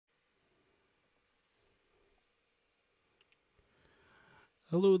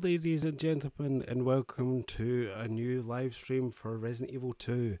Hello ladies and gentlemen, and welcome to a new live stream for Resident Evil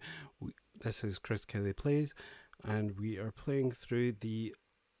 2. This is Chris Kelly Plays, and we are playing through the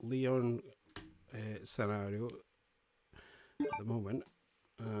Leon scenario at the moment,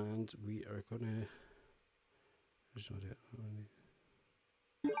 and we are gonna...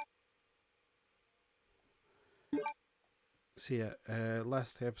 So yeah,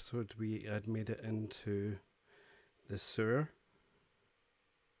 last episode we had made it into the sewer,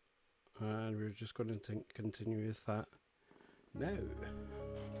 and we're just going to continue with that now.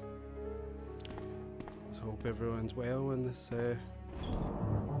 So hope everyone's well on this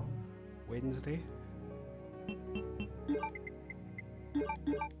Wednesday. It's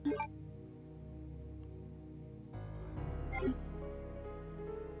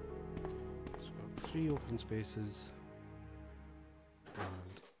got 3 open spaces,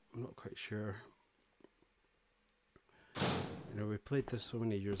 and I'm not quite sure. You know, we played this so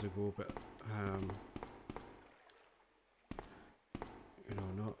many years ago, but you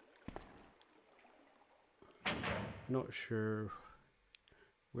know, not sure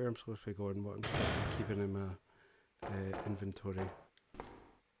where I'm supposed to be going, what I'm supposed to be keeping in my inventory.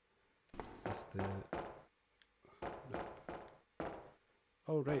 Is this the... Nope.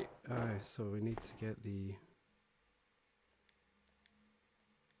 Oh right, so we need to get the...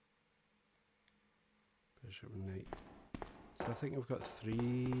 Bishop and Knight. So I think I've got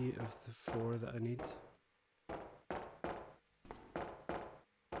 3 of the 4 that I need.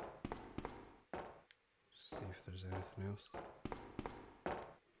 See if there's anything else.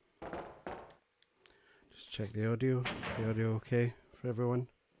 Just check the audio. Is the audio okay for everyone?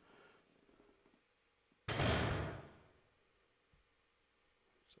 So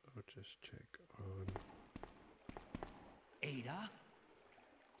I'll just check on... Ada?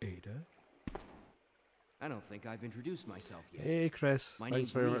 Ada? I don't think I've introduced myself yet. Hey Chris, My thanks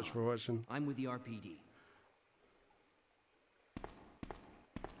name's very Leon. much for watching. I'm with the RPD.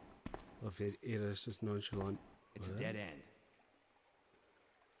 Love it, Ada's just nonchalant. It's a dead end.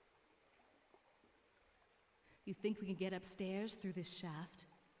 You think we can get upstairs through this shaft?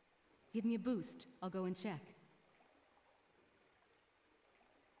 Give me a boost. I'll go and check.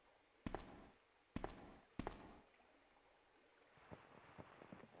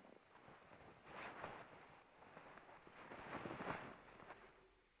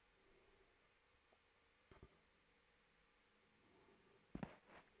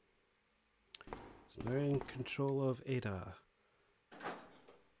 So now in control of Ada.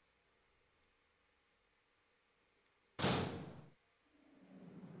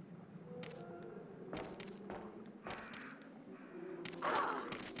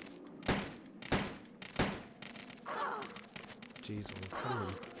 Jeez, oh, come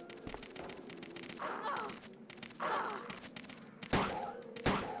on.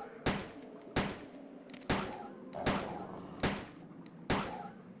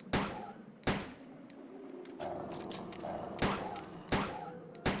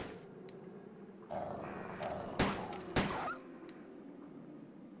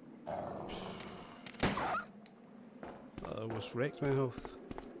 I almost wrecked my health.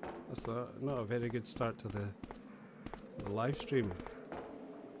 That's not a very good start to the live stream.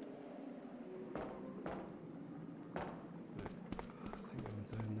 Right, I think I'm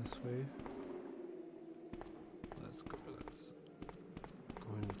down this way. Let's go. That's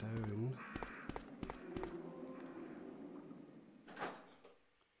going down.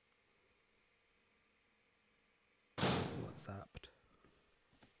 What's zapped?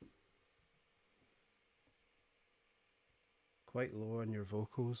 Quite low on your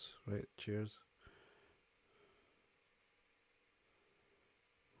vocals, right? Cheers.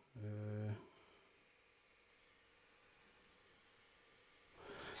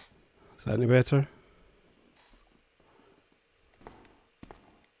 Is that any better?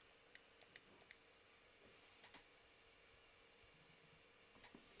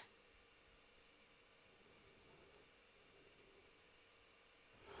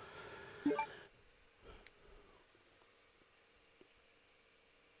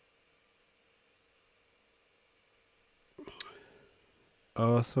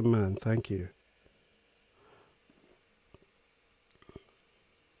 Awesome, man. Thank you.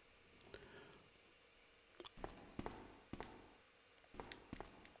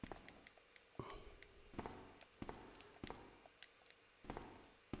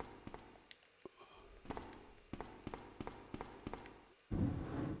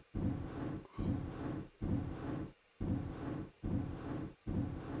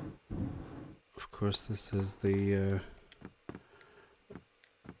 Of course, this is the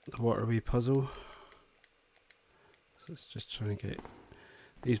waterway puzzle. So it's just trying to get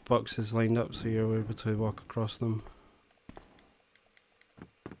these boxes lined up so you're able to walk across them.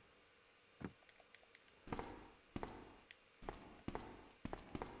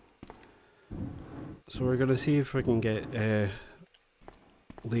 So we're gonna see if we can get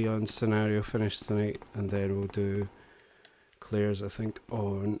Leon's scenario finished tonight, and then we'll do Claire's, I think,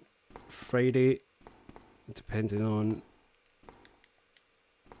 on Friday, depending on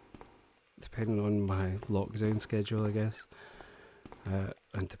my lockdown schedule, I guess,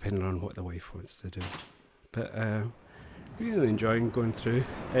 and depending on what the wife wants to do. But really enjoying going through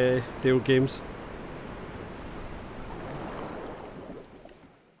the old games.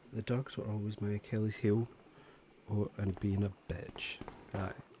 The dogs were always my Achilles heel, and being a bitch.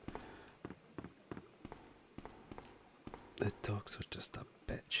 Right. The dogs are just a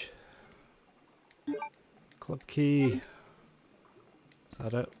bitch. Club key. Is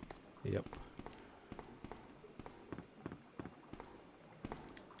that it? Yep.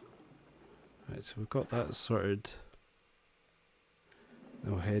 Right, so we've got that sorted.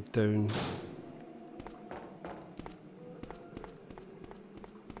 Now head down.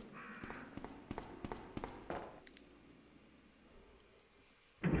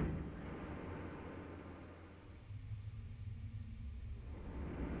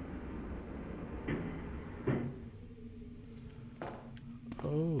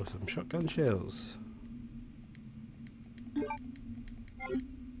 Oh, some shotgun shells.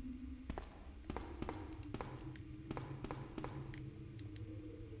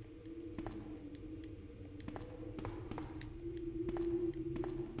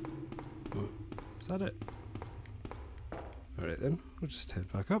 Oh, is that it? Alright then, we'll just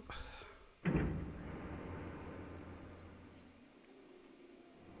head back up.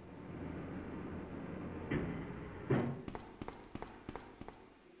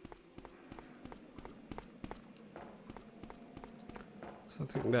 So I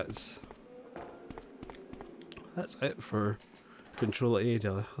think that's it for Control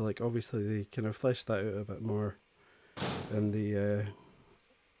Ada. Like, obviously they kind of fleshed that out a bit more in the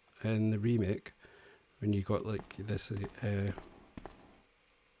remake, when you got like this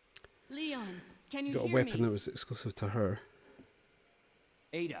Leon, can you got a hear weapon me? that was exclusive to her.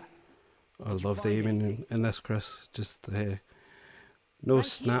 Ada, I did you love the find aiming anything? in this, Chris. Just no Right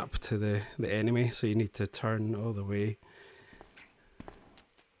snap to the enemy, so you need to turn all the way.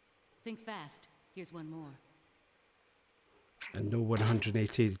 Think fast. Here's one more. And no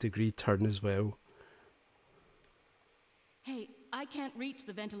 180-degree turn as well. Hey, I can't reach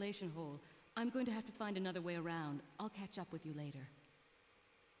the ventilation hole. I'm going to have to find another way around. I'll catch up with you later.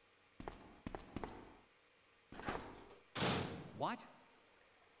 What?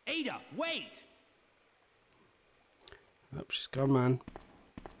 Ada, wait! Yep, she's gone, man.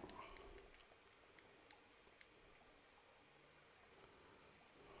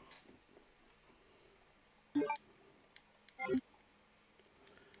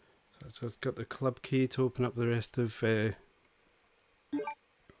 So it's got the club key to open up the rest of the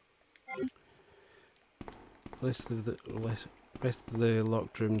rest of the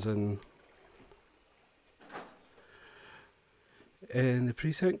locked rooms in the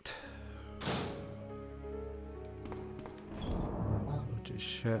precinct. So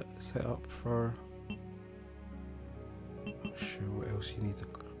just set up for. Not sure what else you need the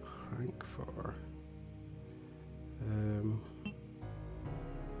crank for.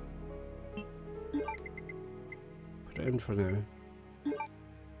 Put it in for now.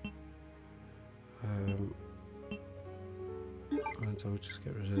 And I'll just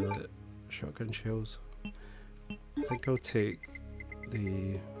get rid of the shotgun shells. I think I'll take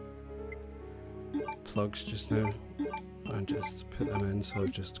the plugs just now and just put them in, so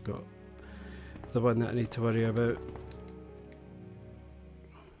I've just got the one that I need to worry about.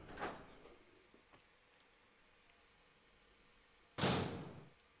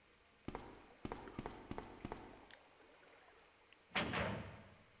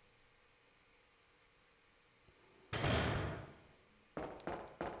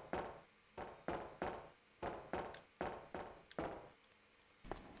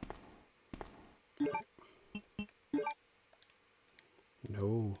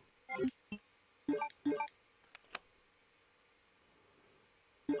 No.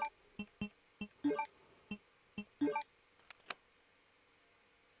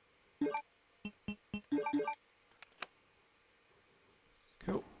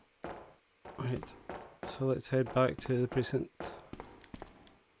 Cool. Right, so let's head back to the precinct.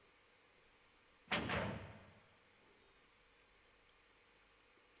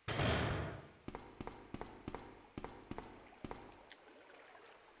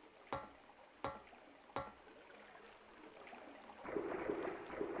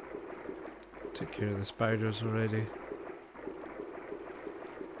 Took care of the spiders already.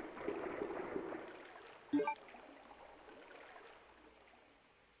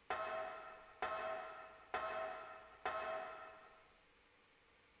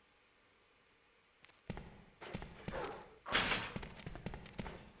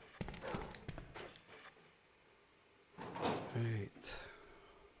 Right.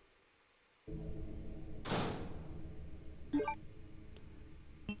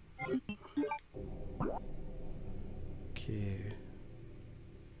 Okay.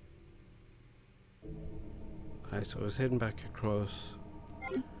 Alright, so I was heading back across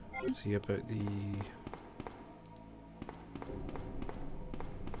to see about the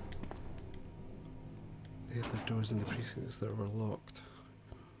other doors in the precincts that were locked.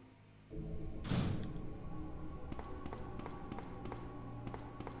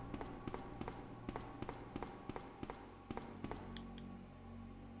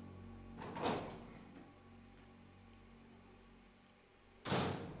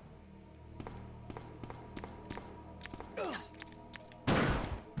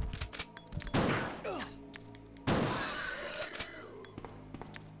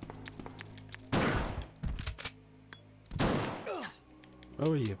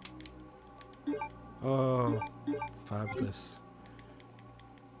 Oh, yeah. Oh, fabulous.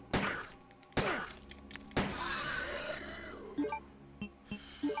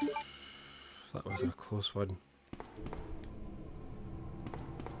 That was a close one.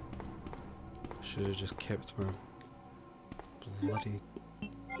 Should have just kept my bloody... Yep,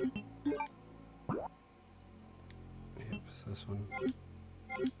 it's this one.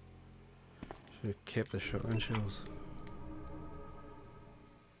 Should have kept the shotgun shells.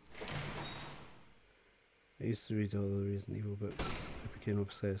 I used to read all the Resident Evil books. I became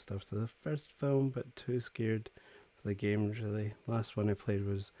obsessed after the first film, but too scared for the games really. Last one I played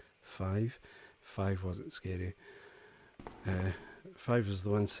was 5. 5 wasn't scary. 5 was the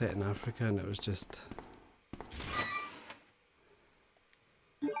one set in Africa, and it was just...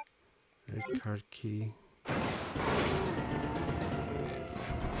 Red card key.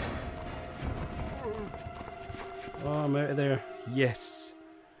 Oh, I'm out of there. Yes!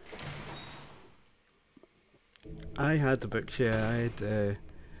 I had the books, yeah. I had the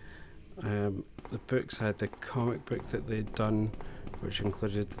books. I had the comic book that they'd done, which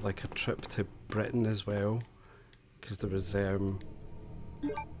included like a trip to Britain as well, because there was in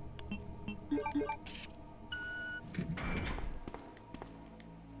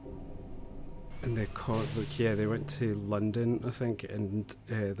the comic book, yeah, they went to London, I think, and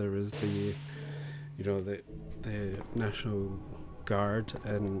there was the, you know, the National Guard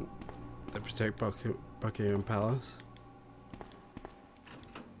and they protect Buckingham Palace.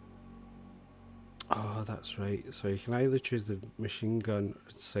 Oh, that's right. So you can either choose the machine gun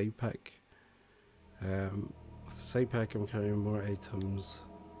or the side pack. With the side pack, I'm carrying more items.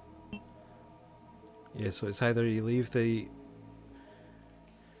 Yeah, so it's either you leave the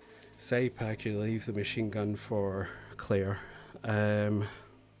side pack or you leave the machine gun for Claire. I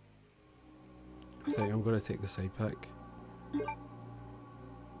think I'm going to take the side pack.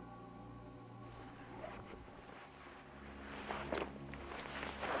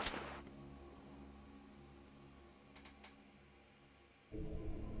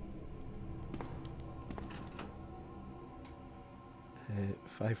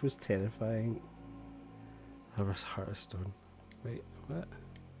 5 was terrifying. That was Heart of Stone. Wait, what?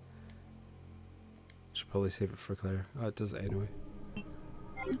 Should probably save it for Claire. Oh, it does it anyway.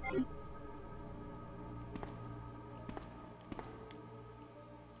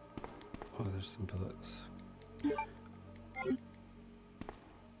 Oh, there's some bullets.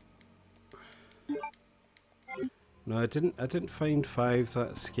 No, I didn't find 5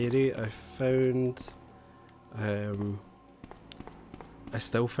 that scary. I found I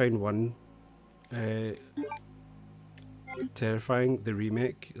still found 1 terrifying, the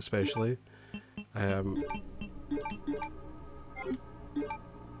remake especially.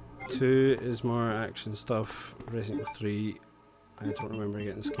 2 is more action stuff. Resident Evil 3, I don't remember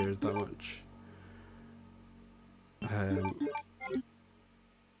getting scared that much.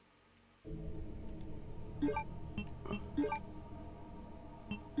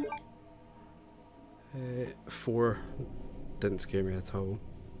 4 didn't scare me at all,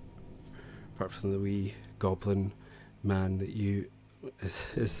 apart from the wee goblin man that you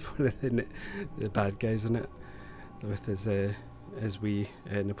is one of the bad guys in it, with his wee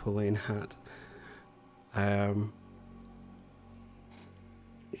Napoleon hat.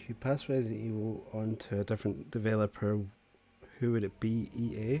 If you pass Resident Evil on to a different developer, who would it be?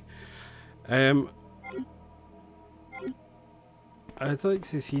 EA? I'd like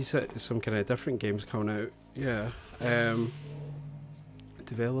to see some kind of different games coming out. Yeah.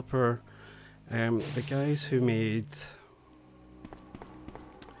 Developer, the guys who made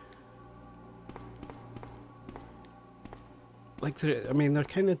like they're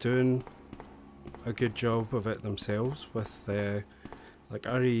kind of doing a good job of it themselves with like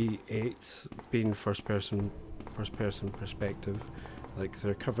RE8 being first person perspective. Like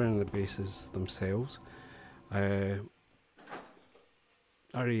they're covering the bases themselves.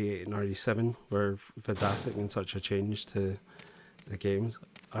 RE8 and RE7 were fantastic in such a change to the games.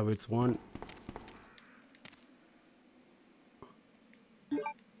 I would want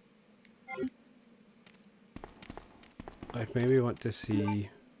I'd maybe want to see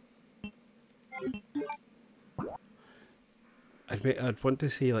I'd want to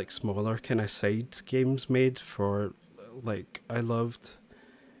see like smaller kind of side games made for, like, I loved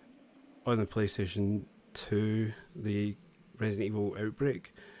on the PlayStation 2 the Resident Evil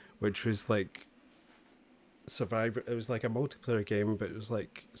Outbreak, which was like Survivor. It was like a multiplayer game, but it was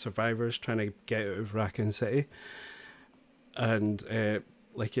like survivors trying to get out of Raccoon City. And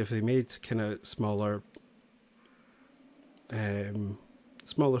like if they made kind of smaller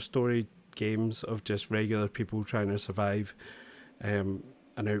story games of just regular people trying to survive an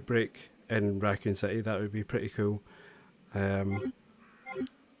outbreak in Raccoon City, that would be pretty cool.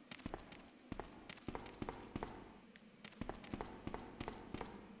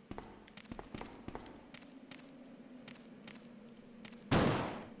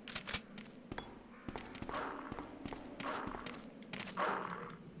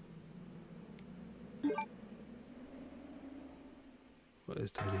 What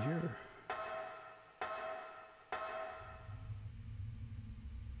is down here?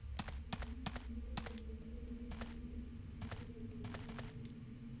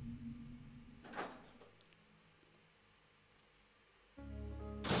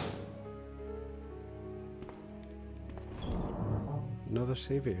 Another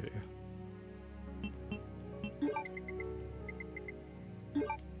save area.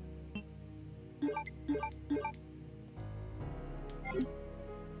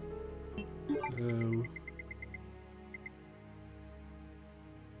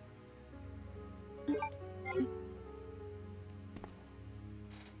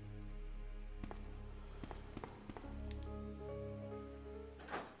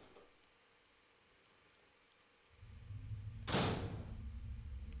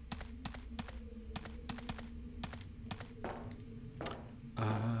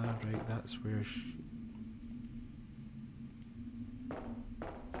 Right, that's where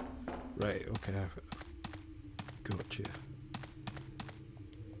right, okay, gotcha.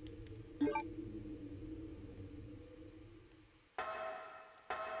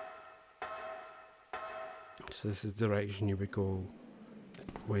 So this is the direction you would go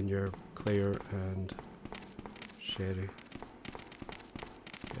when you're Claire and Sherry.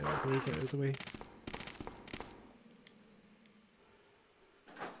 Get out of the way, get out of the way.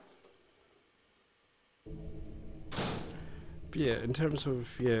 But yeah, in terms of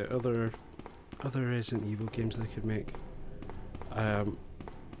other Resident Evil games they could make, the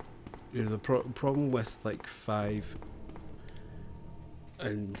problem with like 5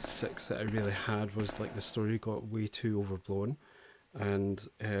 and 6 that I really had was like the story got way too overblown, and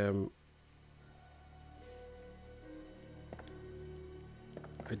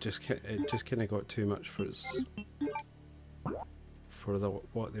it just kind of got too much for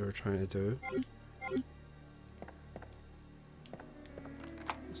what they were trying to do.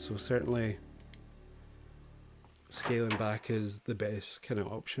 So certainly scaling back is the best kind of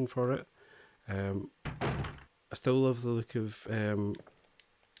option for it. I still love the look of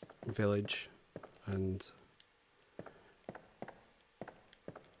Village, and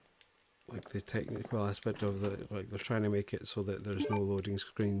like the technical aspect of the, like they're trying to make it so that there's no loading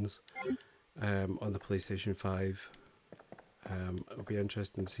screens on the PlayStation 5. It'll be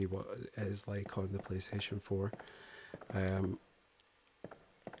interesting to see what it is like on the PlayStation 4.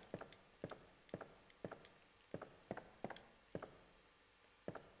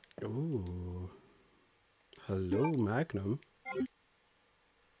 Ooh. Hello, Magnum.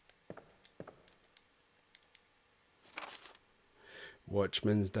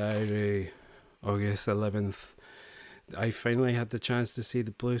 Watchman's Diary, August 11th. I finally had the chance to see the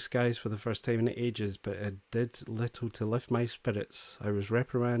blue skies for the first time in ages, but it did little to lift my spirits. I was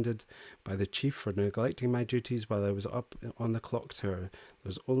reprimanded by the chief for neglecting my duties while I was up on the clock tower.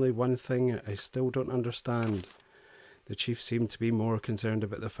 There's only one thing I still don't understand. The chief seemed to be more concerned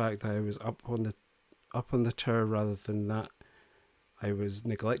about the fact that I was up on the tower rather than that I was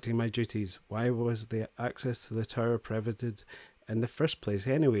neglecting my duties. Why was the access to the tower in the first place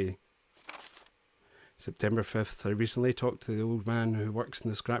anyway? September 5th, I recently talked to the old man who works in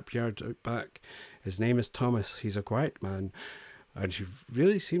the scrapyard out back. His name is Thomas. He's a quiet man, and he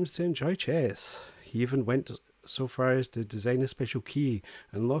really seems to enjoy chess. He even went so far as to design a special key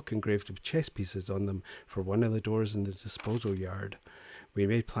and lock engraved with chess pieces on them for one of the doors in the disposal yard. We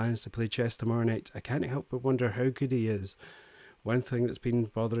made plans to play chess tomorrow night. I can't help but wonder how good he is. One thing that's been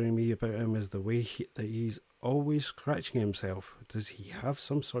bothering me about him is the way that he's always scratching himself. Does he have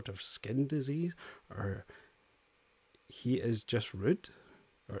some sort of skin disease? Or he is just rude?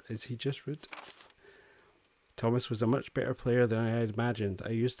 Or is he just rude? Thomas was a much better player than I had imagined. I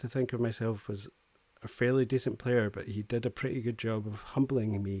used to think of myself as a fairly decent player, but he did a pretty good job of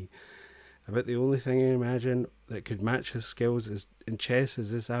humbling me. About the only thing I imagine that could match his skills is in chess is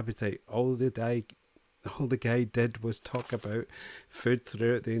his appetite. All the guy did was talk about food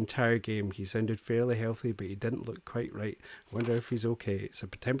throughout the entire game. He sounded fairly healthy, but he didn't look quite right. I wonder if he's okay.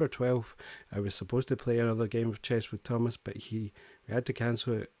 September 12th, I was supposed to play another game of chess with Thomas, but we had to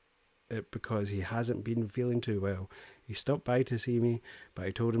cancel it because he hasn't been feeling too well. He stopped by to see me, but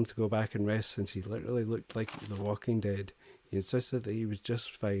I told him to go back and rest since he literally looked like The Walking Dead. He insisted that he was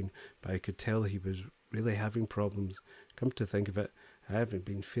just fine, but I could tell he was really having problems. Come to think of it, I haven't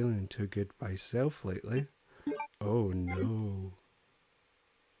been feeling too good myself lately. Oh no.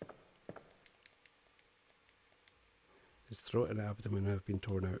 His throat and abdomen have been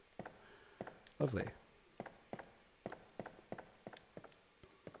torn out. Lovely.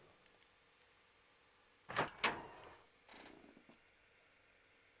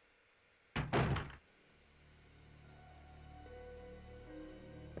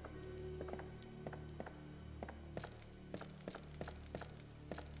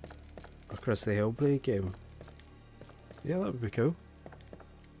 Across the Hellblade game. Yeah, that would be cool.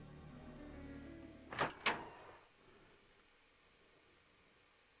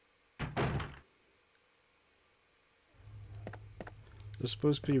 They're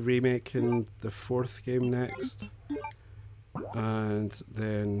supposed to be remaking the 4th game next, and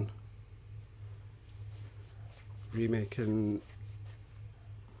then remaking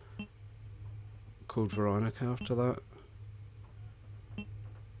Code Veronica after that.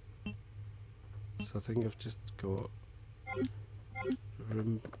 So I think I've just got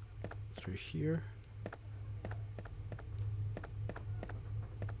room through here.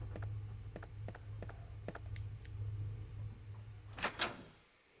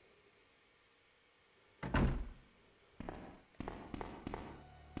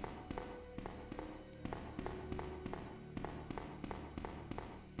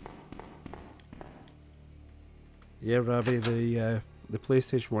 Yeah, Rabbi, the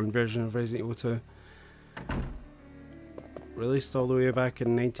PlayStation 1 version of Resident Evil 2 released all the way back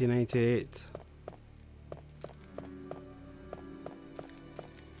in 1998.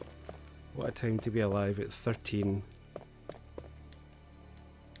 What a time to be alive at 13.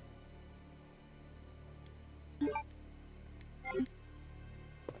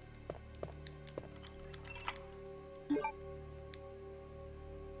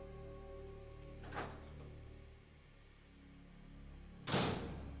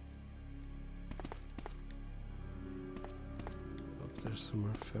 There's some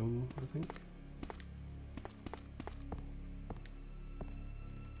more film, I think.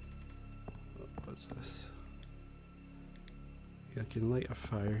 What's this? Yeah, I can light a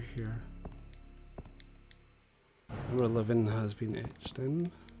fire here. Number 11 has been etched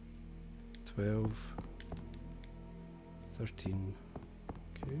in. 12. 13.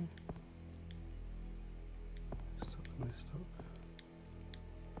 Okay. Still messed up.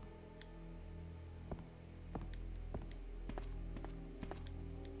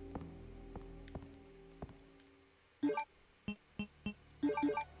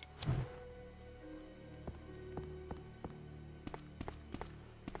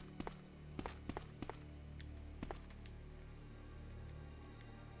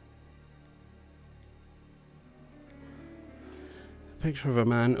 Picture of a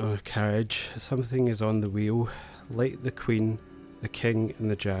man on a carriage. Something is on the wheel. Light the Queen, the King, and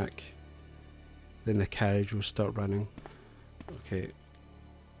the Jack. Then the carriage will start running. Okay.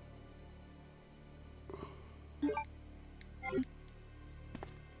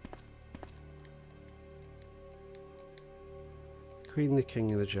 Queen, the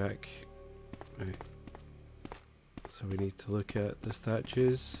King, and the Jack. Right. So we need to look at the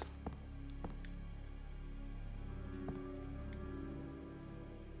statues.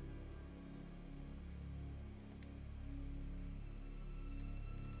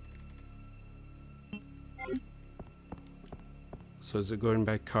 So is it going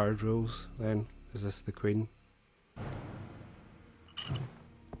by card rules then? Is this the Queen?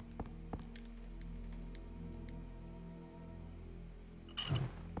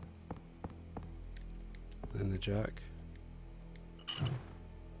 jack.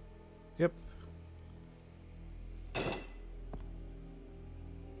 Yep.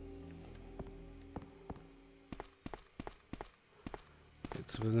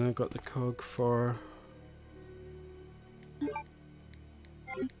 So we've now got the cog for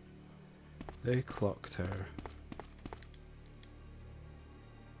the clock tower.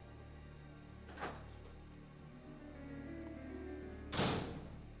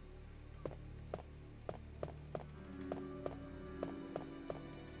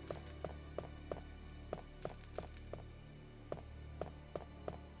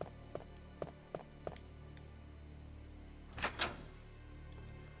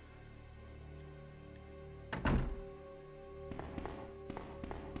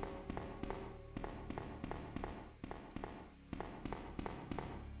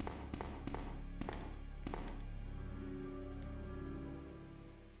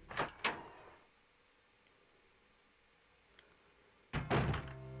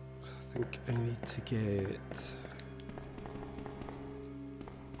 I think I need to get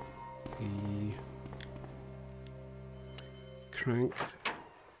the crank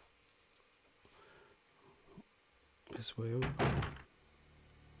as well.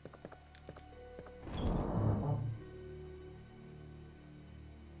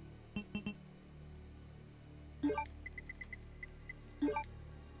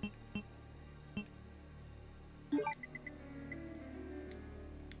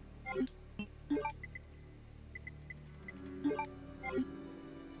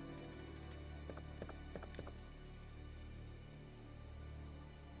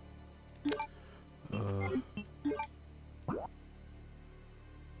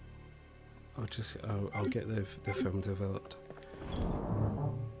 I'll get the film developed.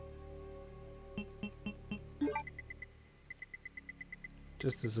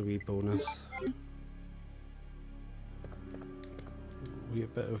 Just as a wee bonus. We're a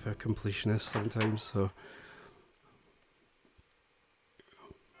bit of a completionist sometimes, so.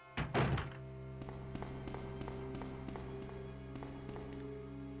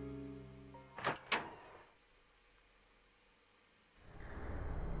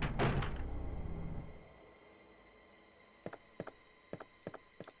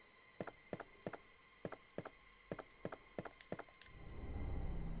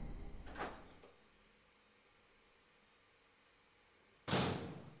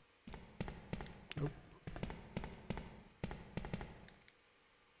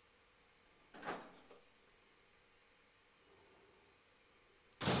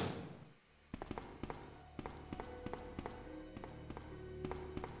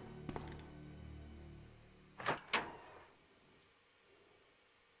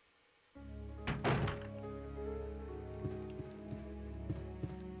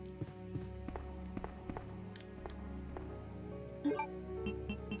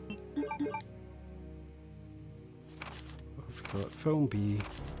 We've got film B.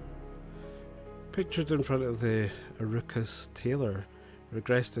 Pictured in front of the Arucus Taylor,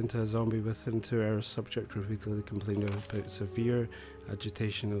 regressed into a zombie within 2 hours, subject repeatedly complaining about severe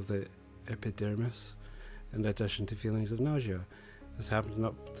agitation of the epidermis, in addition to feelings of nausea. This happened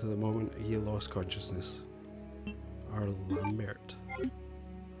up to the moment he lost consciousness. R. Lambert.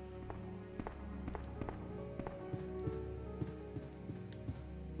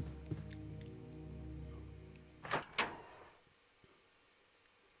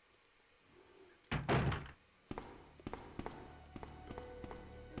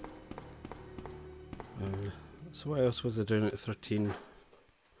 So what else was I doing at 13?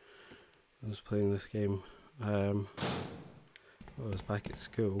 I was playing this game. I was back at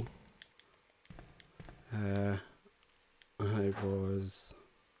school. I was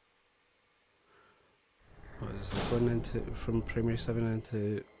going into from primary 7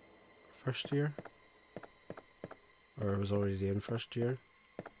 into first year, or I was already in first year.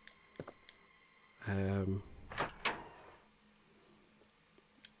 I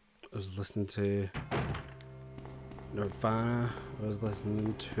was listening to Nirvana. I was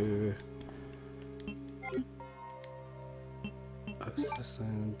listening to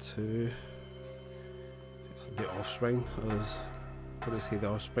The Offspring. I was going to see The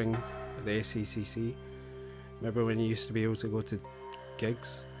Offspring at the SCCC. Remember when you used to be able to go to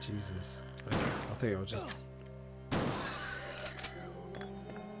gigs? Jesus. I think I'll just... There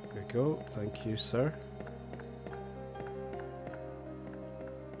we go. Thank you, sir.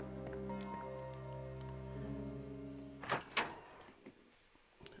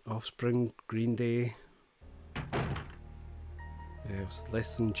 Offspring, Green Day. Yes,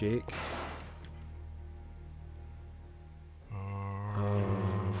 Less Than Jake.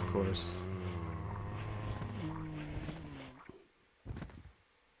 Oh, of course.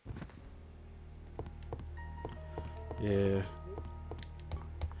 Yeah.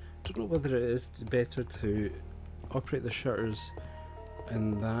 Don't know whether it is better to operate the shutters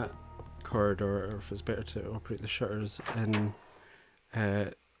in that corridor, or if it's better to operate the shutters in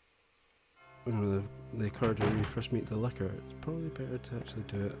you know, the corridor where you first meet the liquor. It's probably better to actually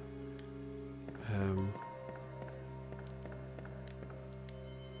do it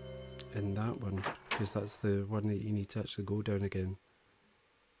in that one, because that's the one that you need to actually go down again.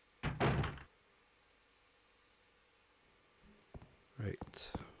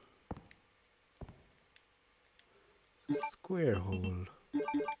 Right. The square hole.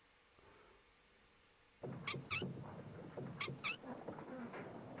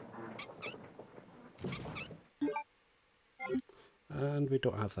 And we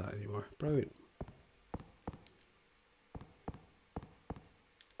don't have that anymore. Brilliant.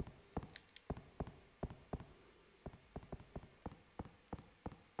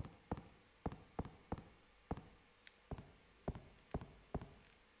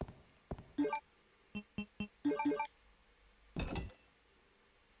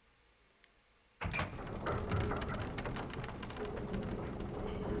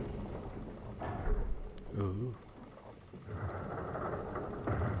 Ooh.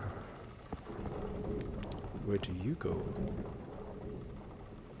 Where do you go?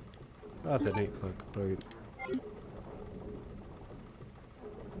 Ah, the night plug. Brilliant.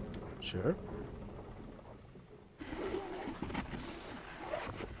 Sure.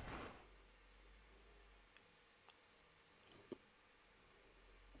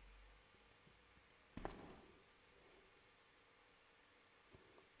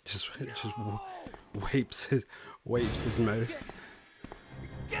 Just wipes his mouth.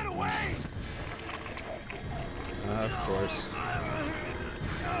 Get away! Of course.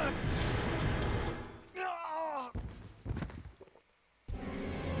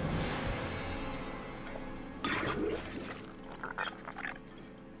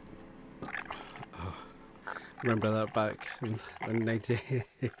 Oh, remember that back in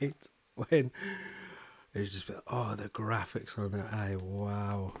 '98 when it was just oh, the graphics on that. Aye,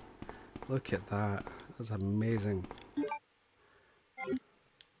 wow, look at that. That's amazing.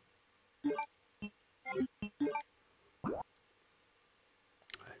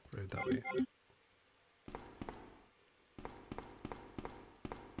 Round that way.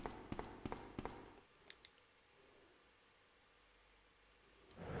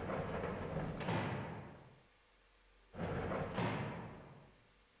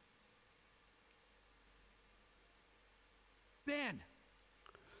 Ben!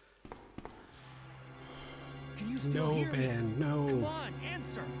 Can you still No, hear me? Ben, no. Come on,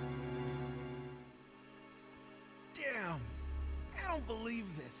 answer! Damn! I don't believe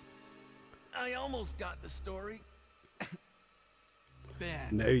this. I almost got the story. Ben.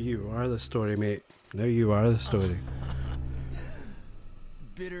 Now you are the story, mate. Now you are the story.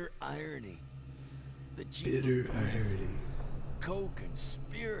 Bitter irony. The Bitter G5 irony.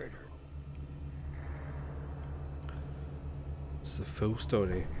 co-conspirator. It's the full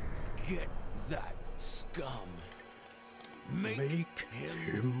story. Get that scum. Make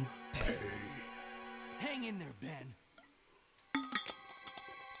him pay. Hang in there, Ben.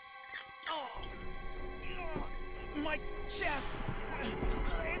 Oh, my chest.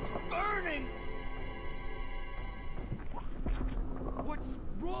 It's burning. What's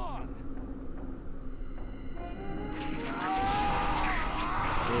wrong?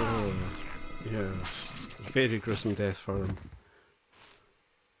 Oh, yeah. Very gruesome death for him.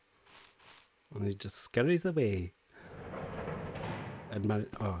 And he just scurries away. And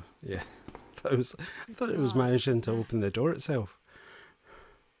oh, yeah. I thought it was managing to open the door itself.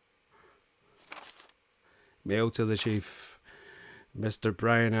 Mail to the chief. Mr.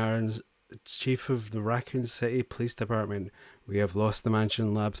 Brian Aarons, chief of the Raccoon City Police Department. We have lost the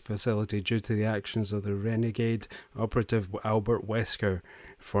Mansion Labs facility due to the actions of the renegade operative Albert Wesker.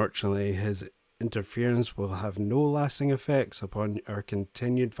 Fortunately, his interference will have no lasting effects upon our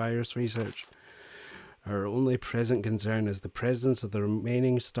continued virus research. Our only present concern is the presence of the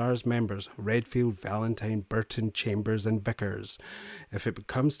remaining STARS members, Redfield, Valentine, Burton, Chambers and Vickers. If it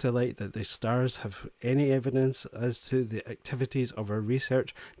comes to light that the STARS have any evidence as to the activities of our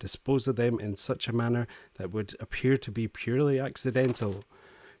research, dispose of them in such a manner that would appear to be purely accidental.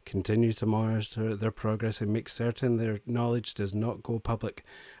 Continue to monitor their progress and make certain their knowledge does not go public.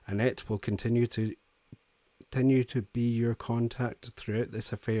 Annette will continue to be your contact throughout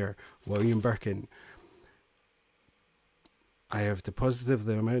this affair. William Birkin. I have deposited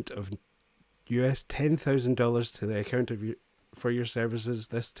the amount of US $10,000 to the account for your services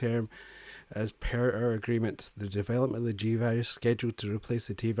this term, As per our agreement, the development of the G virus scheduled to replace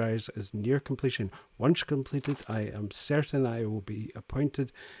the T virus is near completion. Once completed, I am certain I will be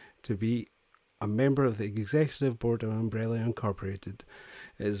appointed to be a member of the executive board of Umbrella Incorporated.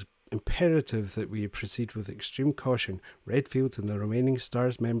 It is imperative that we proceed with extreme caution. Redfield and the remaining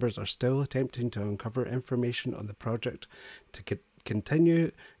STARS members are still attempting to uncover information on the project to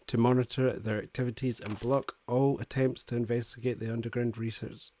continue to monitor their activities and block all attempts to investigate the underground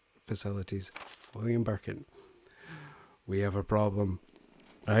research facilities. William Birkin. We have a problem.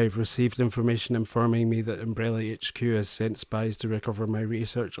 I've received information informing me that Umbrella HQ has sent spies to recover my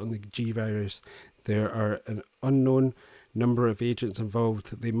research on the G virus. There are an unknown number of agents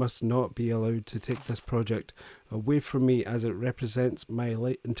involved. They must not be allowed to take this project away from me, as it represents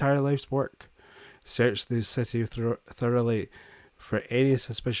my entire life's work. Search the city thoroughly for any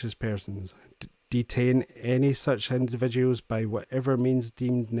suspicious persons. Detain any such individuals by whatever means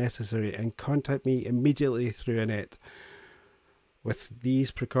deemed necessary, and contact me immediately through a net. With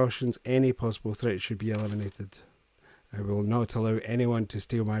these precautions, any possible threat should be eliminated. I will not allow anyone to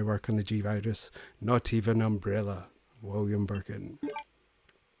steal my work on the G virus, not even Umbrella. William Birkin.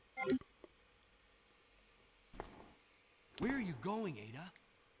 Where are you going, Ada?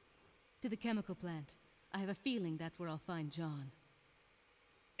 To the chemical plant. I have a feeling that's where I'll find John.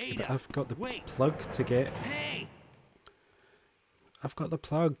 Ada, But I've got the wait. plug to get. Hey! I've got the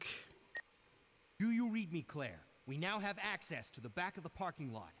plug. Do you read me, Claire? We now have access to the back of the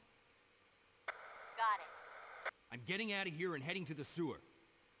parking lot. Got it. I'm getting out of here and heading to the sewer.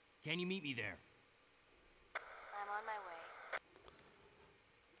 Can you meet me there? I'm on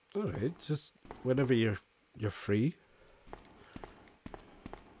my way. Alright, just whenever you're free.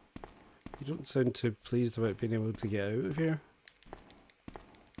 You don't sound too pleased about being able to get out of here.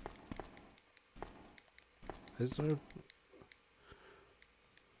 Is there?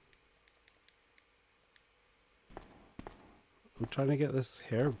 I'm trying to get this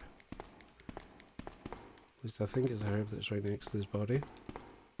herb. At least I think it's a herb that's right next to his body.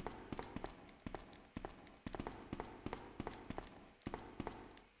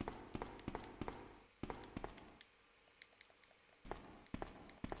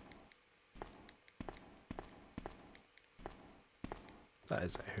 That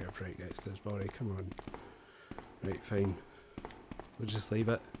is a herb right next to his body, come on. Right, fine. We'll just leave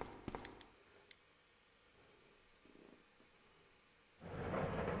it.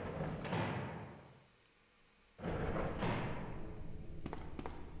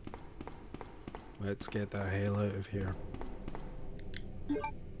 Let's get the hell out of here.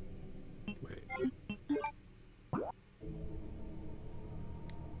 Wait.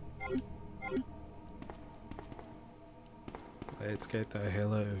 Let's get the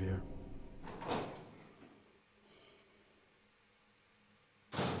hell out of here.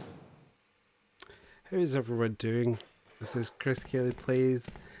 How is everyone doing? This is Chris Kelly Plays,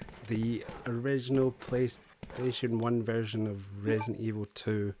 the original PlayStation 1 version of Resident Evil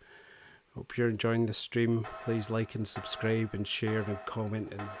 2. Hope you're enjoying the stream. Please like and subscribe and share and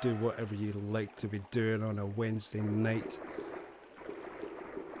comment and do whatever you like to be doing on a Wednesday night.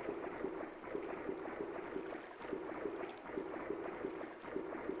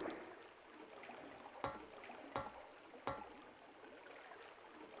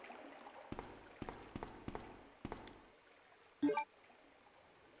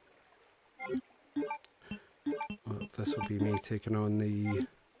 Well, this will be me taking on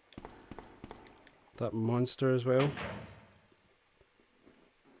that monster as well.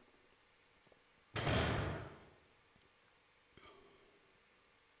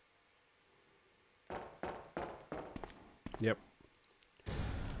 Yep.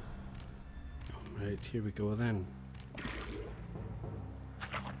 Right, here we go then.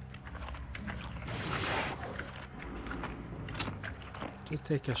 Just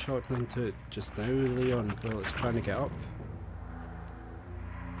take a shot into it just now, Leon, while it's trying to get up.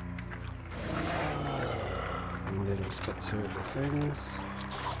 And then it spits out the things.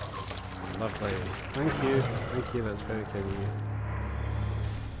 Lovely. Thank you. Thank you, that's very kind of you.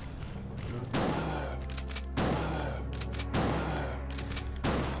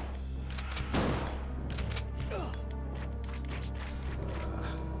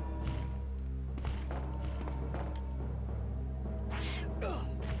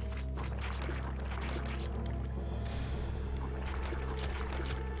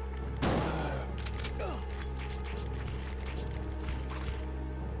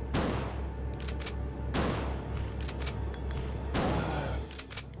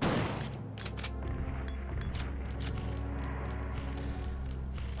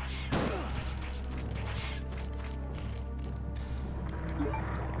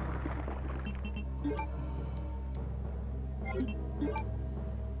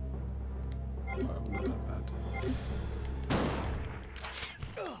 Well, not that bad.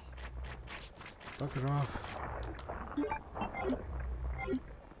 Bugger off.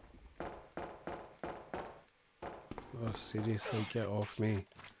 Oh, seriously, get off me.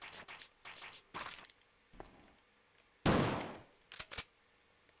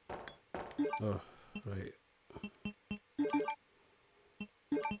 Oh, right.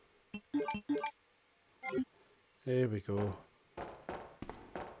 There we go.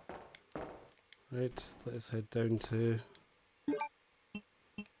 Right, let's head down to...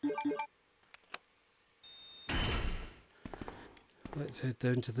 Let's head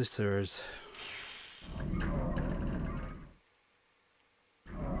down to the sewers.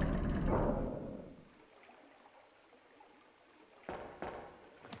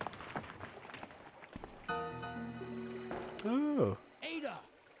 Oh! Ada!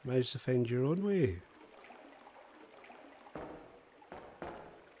 Managed to find your own way.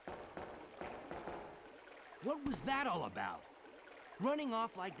 What was that all about? Running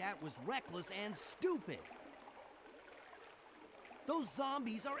off like that was reckless and stupid. Those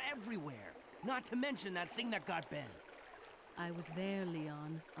zombies are everywhere. Not to mention that thing that got Ben. I was there,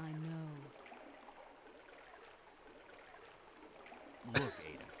 Leon. I know. Look,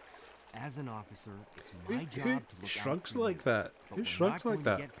 Ada. As an officer, it's my job to look out shrugs for like you. that? But Who we're shrugs not like going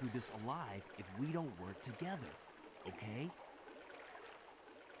that? to get through this alive if we don't work together. Okay?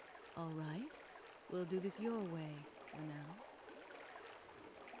 All right. We'll do this your way for now.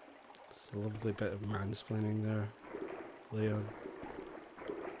 It's a lovely bit of mansplaining there, Leon.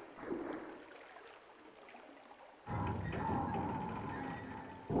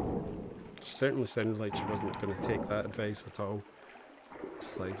 She certainly sounded like she wasn't going to take that advice at all.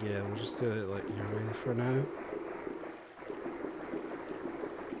 It's like, yeah, we'll just do it like your way for now.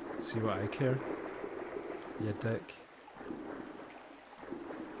 See what I care? You dick.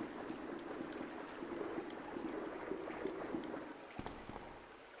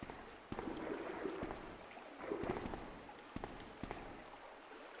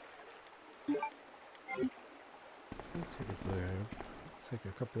 I'll take a blue herb. I'll take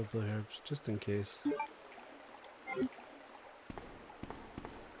a couple of blue herbs just in case.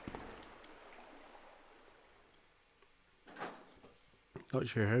 Not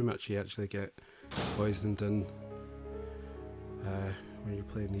sure how much you actually get poisoned in when you're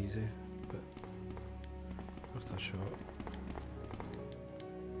playing easy, but worth a shot.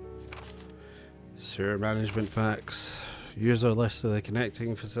 Sewer management facts. User list of the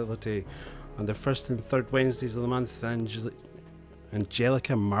connecting facility. On the first and third Wednesdays of the month,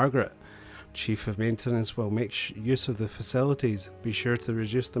 Angelica Margaret, Chief of Maintenance, will make use of the facilities. Be sure to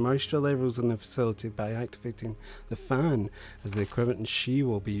reduce the moisture levels in the facility by activating the fan, as the equipment she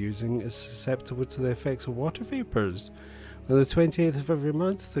will be using is susceptible to the effects of water vapours. On the 28th of every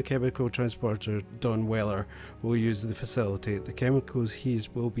month, the chemical transporter Don Weller will use the facility. The chemicals he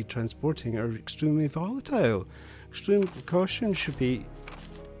will be transporting are extremely volatile. Extreme precaution should be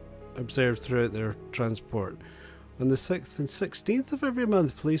observed throughout their transport. On the 6th and 16th of every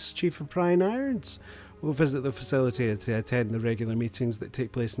month, Police Chief of Brian Irons will visit the facility to attend the regular meetings that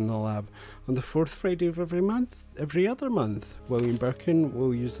take place in the lab. On the 4th Friday of every other month, William Birkin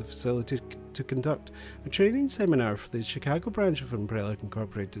will use the facility to conduct a training seminar for the Chicago branch of Umbrella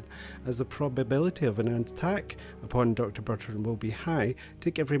Incorporated. As the probability of an attack upon Dr. Burton will be high,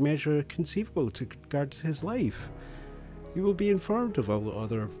 take every measure conceivable to guard his life. You will be informed of all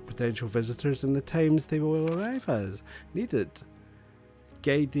other potential visitors and the times they will arrive as needed.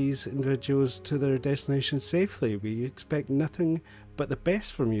 Guide these individuals to their destination safely. We expect nothing but the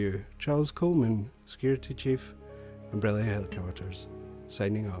best from you. Charles Coleman, Security Chief, Umbrella Headquarters,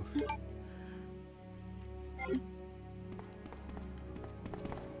 signing off.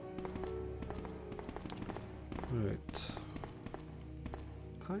 Right.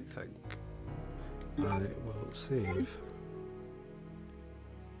 I think I will save.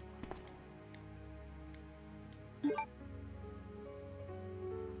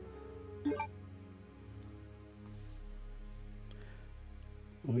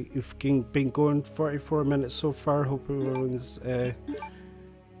 We've been going 44 minutes so far. Hope everyone's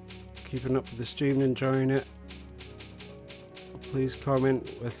keeping up with the stream, enjoying it. Please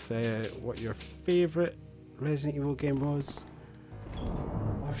comment with what your favourite Resident Evil game was.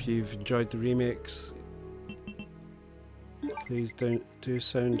 If you've enjoyed the remakes, please do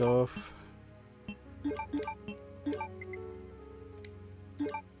sound off.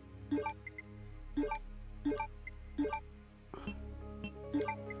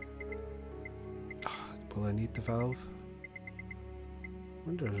 Will I need the valve?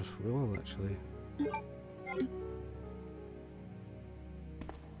 Wonder if we will actually.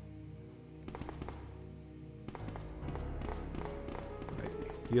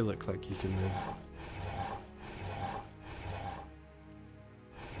 You look like you can move.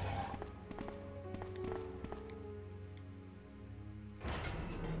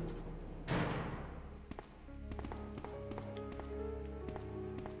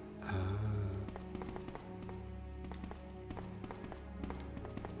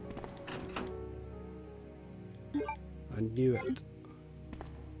 I knew it.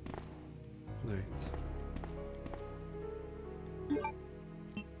 Right.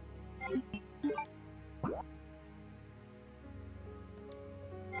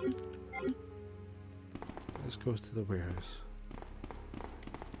 Let's go to the warehouse.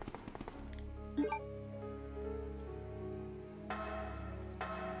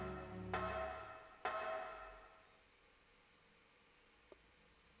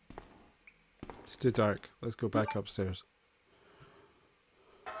 It's too dark. Let's go back upstairs.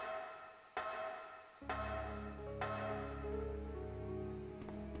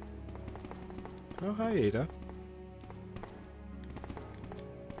 Oh, hi, Ada.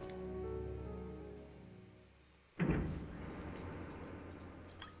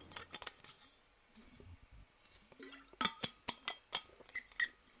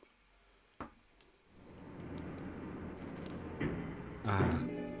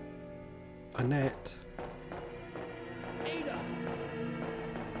 Annette. Ada!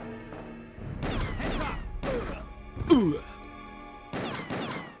 Heads up! Ooh.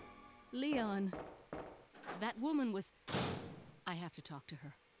 Leon, that woman was... I have to talk to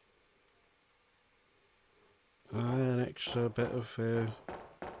her. An extra bit of Ada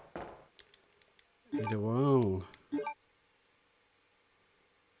Wong.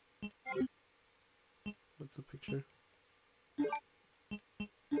 What's the picture?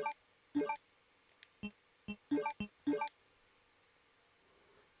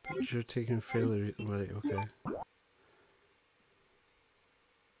 Picture taken fairly right, okay.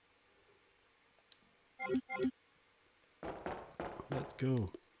 Let's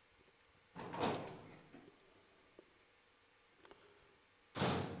go.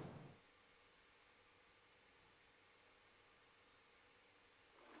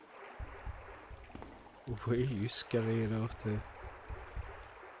 Where are you scurrying off to?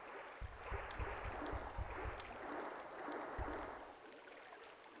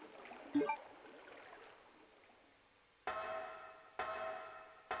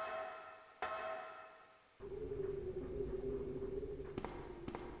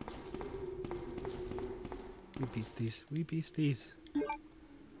 We beasties, we beasties.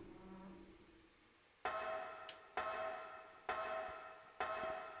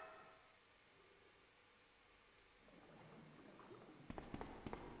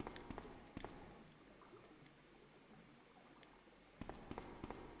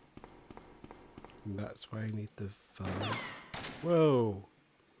 And that's why I need the valve. Whoa!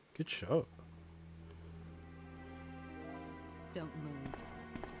 Good shot. Don't move.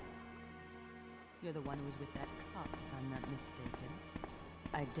 You're the one who was with that cop, if I'm not mistaken.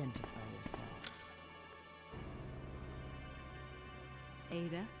 Identify yourself.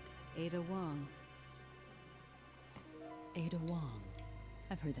 Ada Wong. Ada Wong.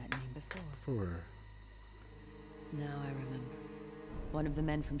 I've heard that name before. Now I remember. One of the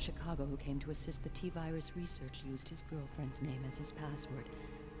men from Chicago who came to assist the T-virus research used his girlfriend's name as his password.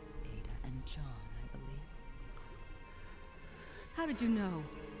 Ada and John, I believe. How did you know?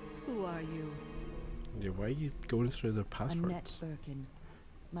 Who are you? Yeah, why are you going through their passwords? Annette Birkin.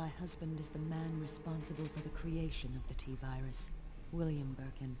 My husband is the man responsible for the creation of the T-virus. William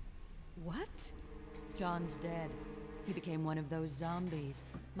Birkin. What? John's dead. He became one of those zombies.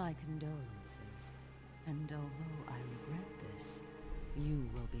 My condolences. And although I regret this, you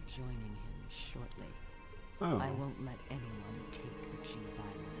will be joining him shortly. Oh. I won't let anyone take the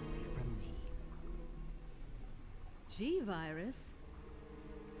G-virus away from me. G-virus?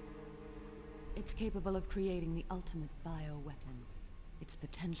 It's capable of creating the ultimate bioweapon. Its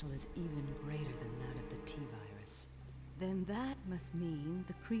potential is even greater than that of the T-virus. Then that must mean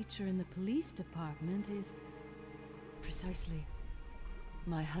the creature in the police department is... Precisely.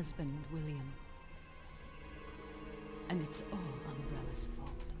 My husband, William. And it's all Umbrella's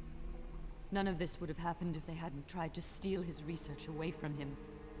fault. None of this would have happened if they hadn't tried to steal his research away from him.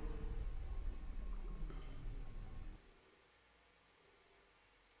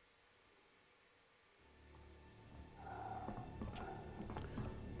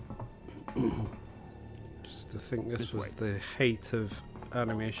 Just to think this was the height of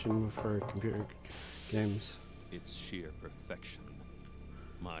animation for computer games. It's sheer perfection.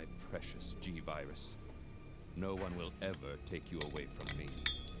 My precious G-virus. No one will ever take you away from me.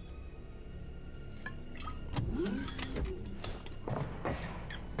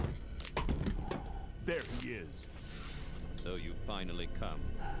 There he is. So you finally come.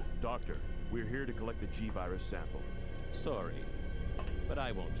 Doctor, we're here to collect the G-virus sample. Sorry, but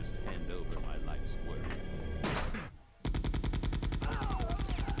I won't just hand over my life's work.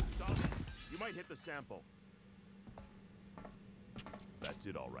 Stop! You might hit the sample. That's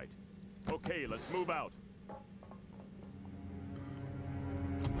it, all right. Okay, let's move out.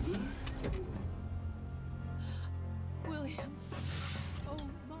 William. Oh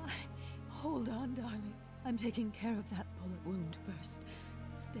my. Hold on, darling. I'm taking care of that bullet wound first.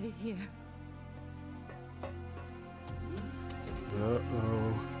 Stay here.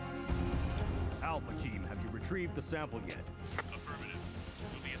 Uh-oh. Alpha team, have you retrieved the sample yet? Affirmative.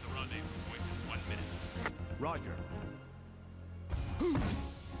 We'll be at the rendezvous point in 1 minute. Roger.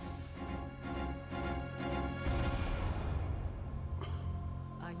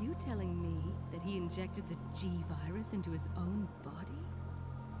 Are you telling me that he injected the G-virus into his own body?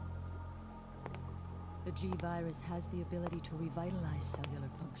 The G-virus has the ability to revitalize cellular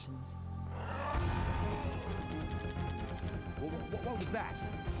functions. What was that?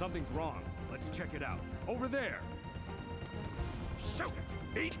 Something's wrong. Let's check it out. Over there! Shoot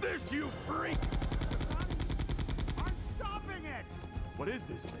it! Eat this, you freak! I'm stopping it! What is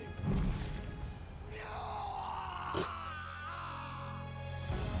this thing?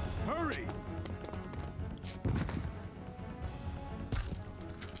 Hurry!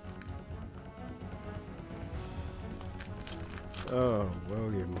 Oh,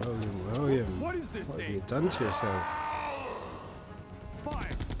 William. What is this What have thing? you done to yourself?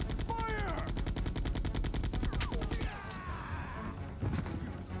 Fire! Fire! You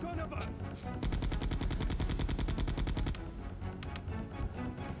son of a...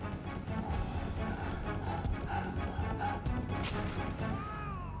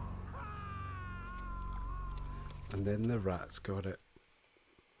 And then the rats got it.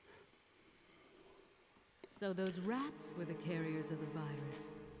 So those rats were the carriers of the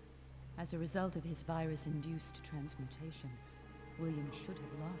virus. As a result of his virus-induced transmutation, William should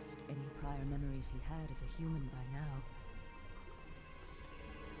have lost any prior memories he had as a human by now.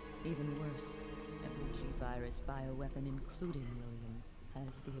 Even worse, every G-virus bioweapon, including William,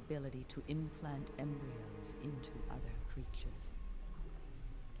 has the ability to implant embryos into other creatures.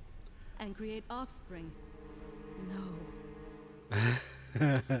 And create offspring. No.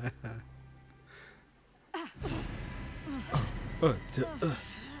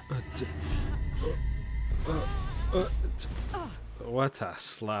 What a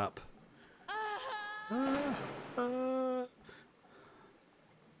slap.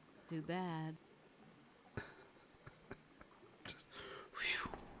 Too bad. Just,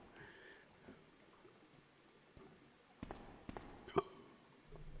 whew.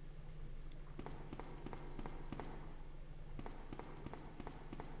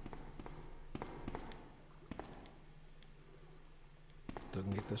 Don't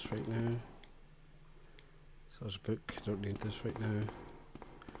need this right now. Source book, don't need this right now.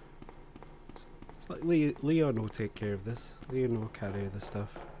 It's like Leon will take care of this. Leon will carry the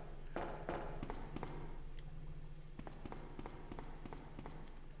stuff.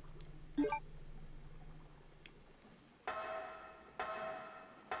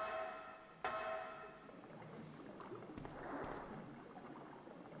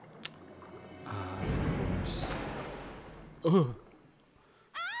 Ah, of course. Oh!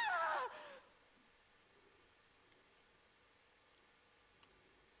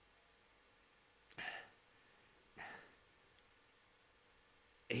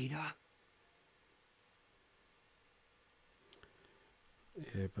 Ada?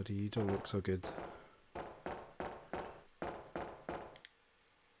 Yeah, buddy, you don't look so good. I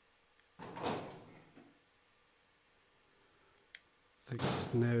think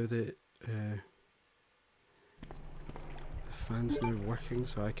it's now that the fan's now working,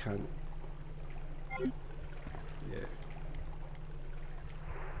 so I can't. Yeah.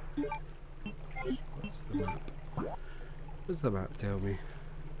 What's the map? What does the map tell me?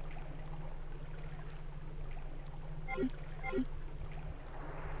 I think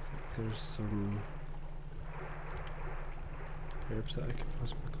there's some herbs that I could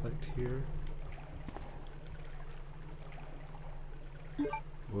possibly collect here.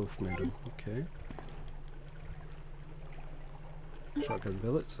 Wolf Meadow, okay. Shotgun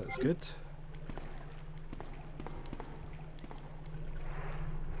billets, that's good.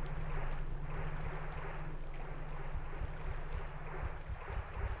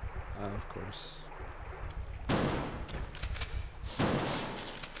 Ah, of course.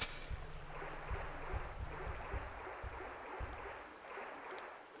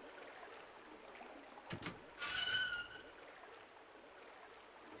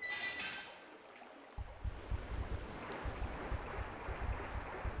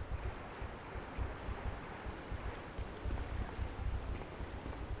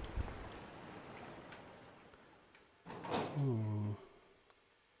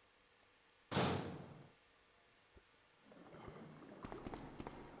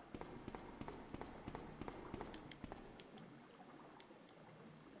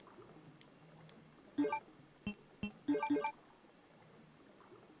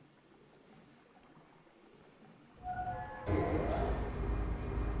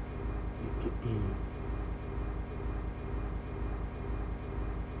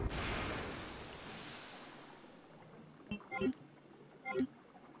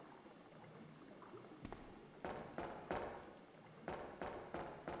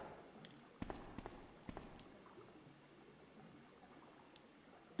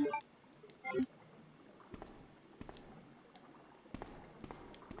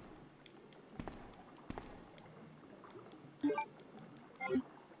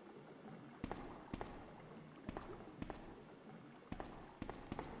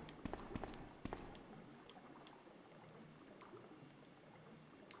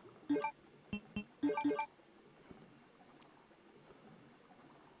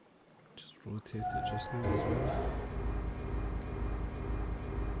 rotate it just now as well.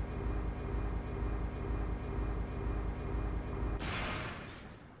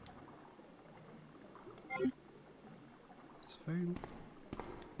 It's fine.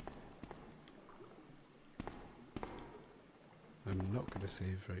 I'm not going to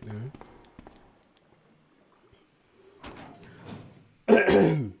save right now.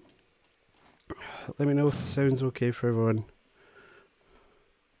 Let me know if the sound's okay for everyone.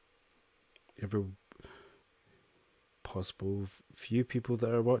 Every possible few people that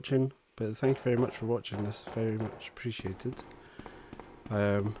are watching, but thank you very much for watching this, very much appreciated.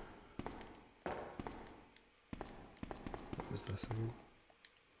 What is this again?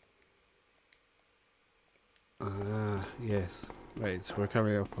 Ah, yes. Right, so we're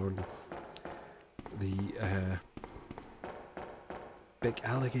coming up on the big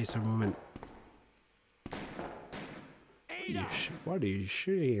alligator moment. What are you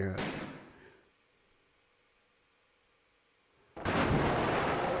shooting at?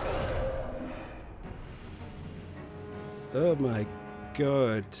 Oh my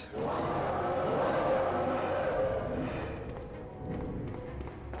god.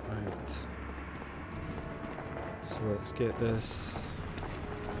 Right. So let's get this.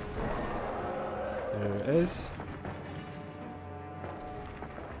 There it is.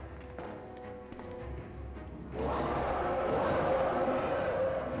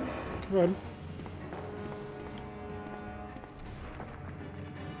 Come on.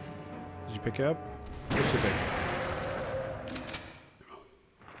 Did you pick it up? Yes, you did.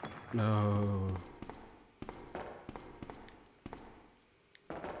 No.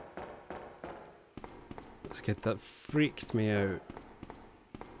 Let's get that. Freaked me out.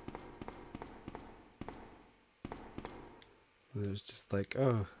 And it was just like,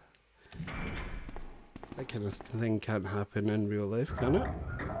 oh, that kind of thing can't happen in real life, can it?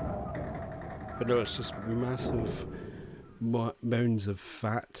 But no, it's just massive mounds of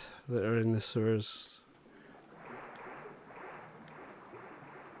fat that are in the sewers.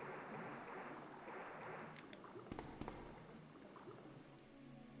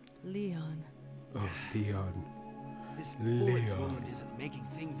 Leon. Oh, Leon. This bullet wound isn't making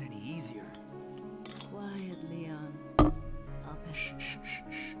things any easier. Quiet, Leon. I'll bet. Shh, shh, shh,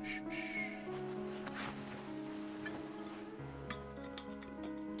 shh, shh, shh.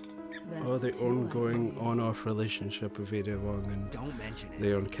 Oh, the ongoing on-off relationship of Ada Wong and Don't mention it.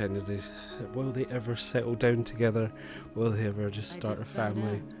 Leon Kennedy. Will they ever settle down together? Will they ever just start a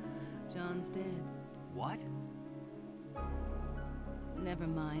family? John's dead. What? Never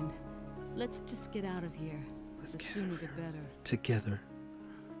mind. Let's just get out of here. Let's The get sooner out the of better. Together.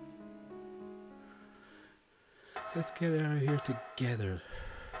 Let's get out of here together.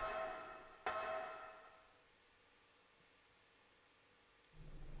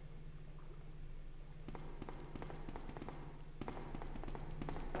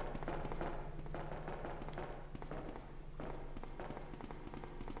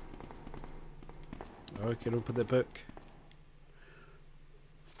 Oh, I can open the book.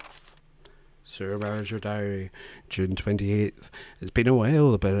 Sewer Manager Diary, June 28th. It's been a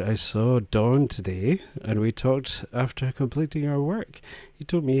while, but I saw Dawn today, and we talked after completing our work. He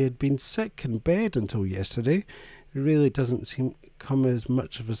told me he had been sick in bed until yesterday. It really doesn't seem come as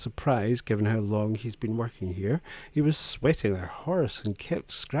much of a surprise, given how long he's been working here. He was sweating like a horse and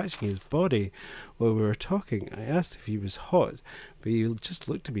kept scratching his body while we were talking. I asked if he was hot, but he just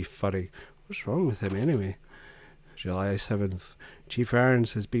looked to be furry. What's wrong with him anyway? July 7th. Chief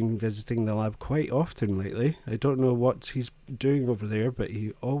Irons has been visiting the lab quite often lately. I don't know what he's doing over there, but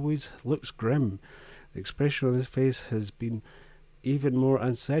he always looks grim. The expression on his face has been even more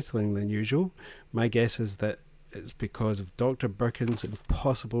unsettling than usual. My guess is that it's because of Dr. Birkin's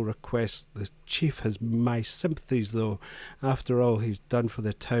impossible request. The chief has my sympathies, though. After all he's done for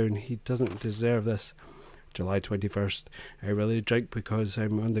the town, he doesn't deserve this. July 21st. I really drink because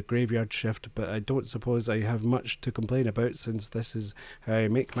I'm on the graveyard shift, but I don't suppose I have much to complain about since this is how I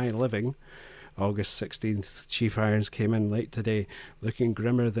make my living. August 16th. Chief Irons came in late today, looking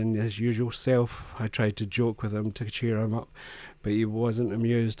grimmer than his usual self. I tried to joke with him to cheer him up, but he wasn't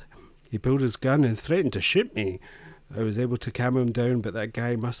amused. He pulled his gun and threatened to shoot me. I was able to calm him down, but that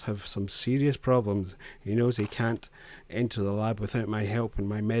guy must have some serious problems. He knows he can't enter the lab without my help and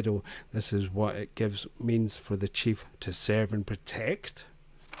my medal. This is what it means for the chief to serve and protect.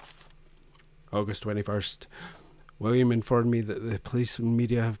 August 21st. William informed me that the police and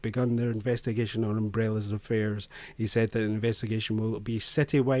media have begun their investigation on Umbrella's affairs. He said that the investigation will be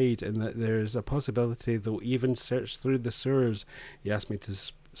citywide and that there is a possibility they'll even search through the sewers. He asked me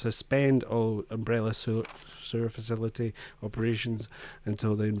to suspend all Umbrella sewer facility operations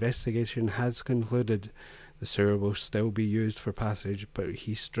until the investigation has concluded. The sewer will still be used for passage, but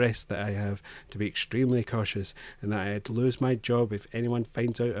he stressed that I have to be extremely cautious and that I'd lose my job if anyone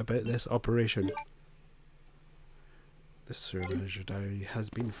finds out about this operation. The sewer manager diary has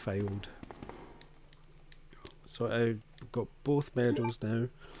been filed. So I've got both medals now.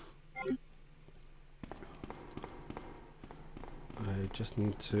 I just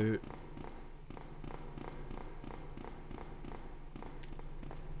need to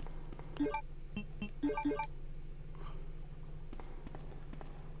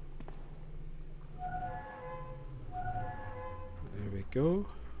there we go.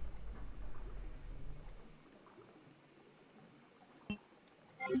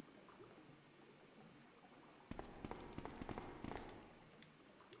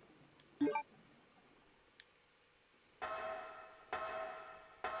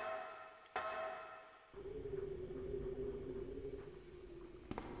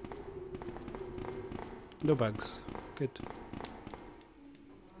 No bugs. Good.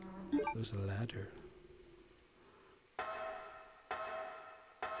 There's a ladder.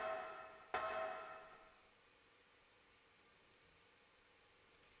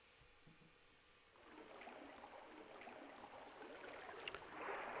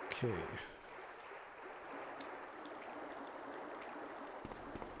 Okay.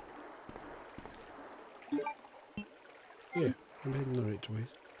 Yeah, I'm heading the right way.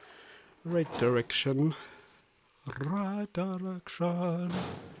 Right direction. Right direction.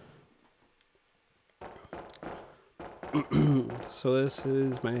 So this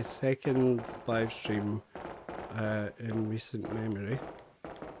is my second live stream in recent memory.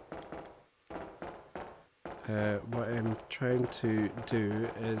 What I'm trying to do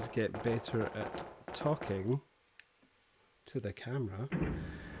is get better at talking to the camera.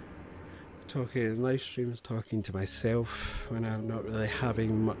 Talking in live streams, talking to myself when I'm not really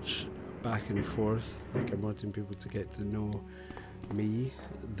having much back and forth. Like I'm wanting people to get to know me,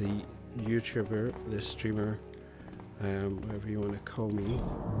 the YouTuber, the streamer, whatever you want to call me.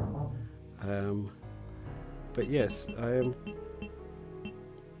 But yes, I am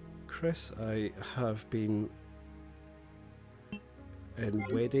Chris. I have been in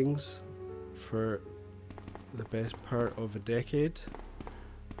weddings for the best part of a decade,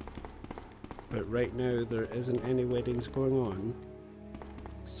 but right now there isn't any weddings going on,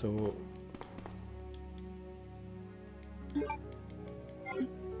 so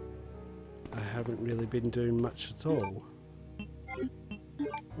I haven't really been doing much at all. What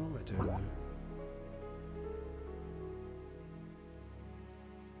am I doing now?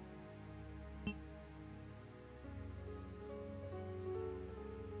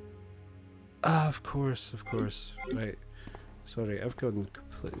 Ah, of course, right. Sorry, I've gone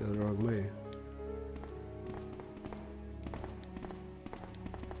completely the wrong way.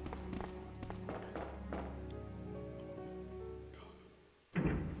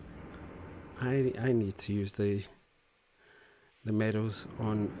 I need to use the medals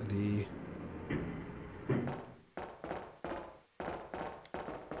on the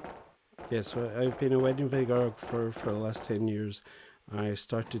so I've been a wedding videographer for the last 10 years. I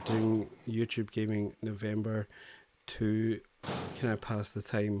started doing YouTube gaming November to kind of pass the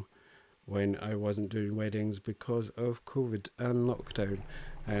time when I wasn't doing weddings because of COVID and lockdown.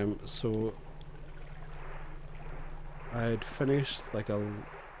 So I'd finished like a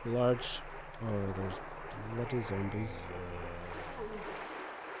large... Oh, there's bloody zombies.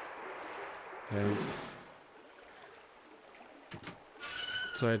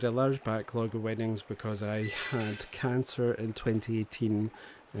 So I had a large backlog of weddings because I had cancer in 2018.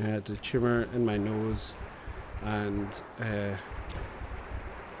 I had a tumour in my nose, and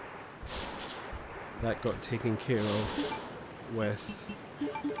that got taken care of with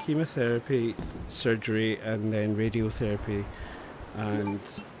chemotherapy, surgery, and then radiotherapy. And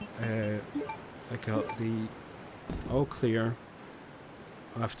I got the all clear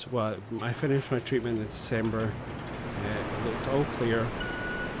after. Well, I finished my treatment in December. It looked all clear,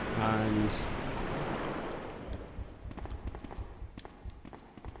 and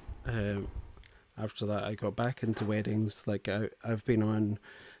after that I got back into weddings. Like I've been on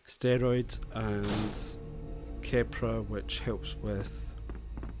steroids and Keppra, which helps with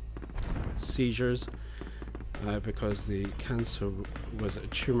seizures, because the cancer was a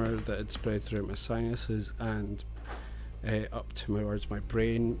tumour that had spread throughout my sinuses and up towards my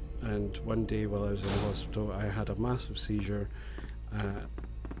brain. And one day while I was in the hospital I had a massive seizure,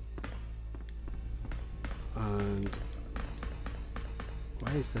 and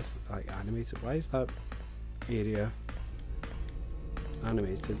why is this like animated? Why is that area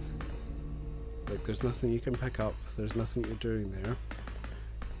animated. Like there's nothing you can pick up, there's nothing you're doing there.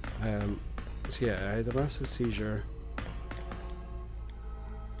 So yeah, I had a massive seizure.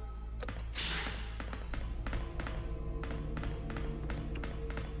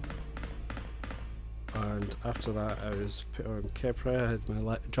 And after that I was put on Kepra. I had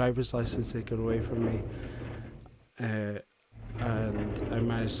my driver's license taken away from me, and I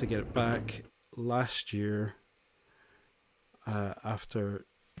managed to get it back last year after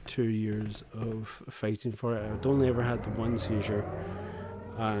 2 years of fighting for it. I'd only ever had the one seizure,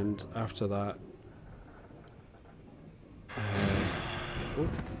 and after that oh.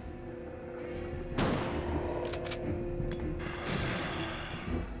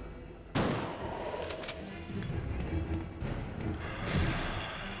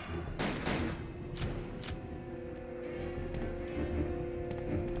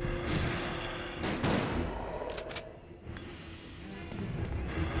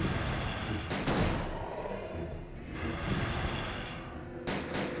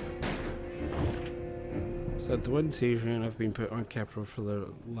 So the one seizure, and I've been put on Kepra for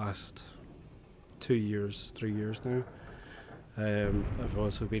the last 2 years, 3 years now. I've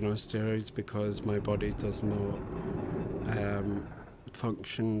also been on steroids because my body does not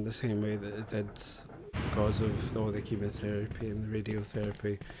function the same way that it did because of all the chemotherapy and the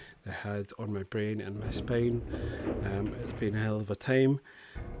radiotherapy they had on my brain and my spine. It's been a hell of a time.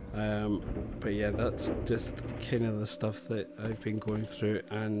 But yeah, that's just kind of the stuff that I've been going through.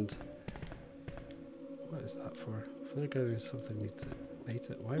 And what is that for? Flare gun is something I need to ignite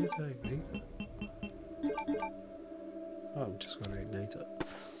it. Why would I ignite it? Oh, I'm just going to ignite it.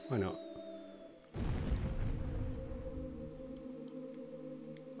 Why not?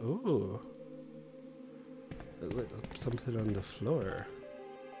 Oh, it lit up something on the floor.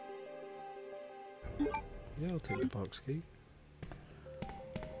 Yeah, I'll take the box key.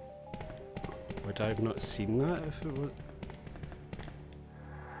 Would I have not seen that if it was?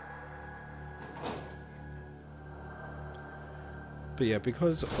 But yeah,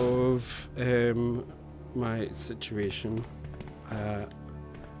 because of my situation, I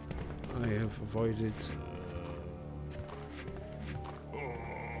have avoided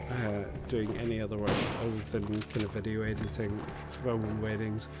doing any other work other than kind of video editing, filming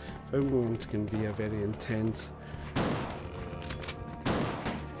weddings. Filming ones can be a very intense.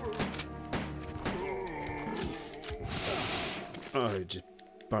 Oh, it just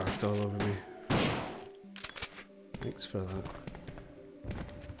barfed all over me. Thanks for that.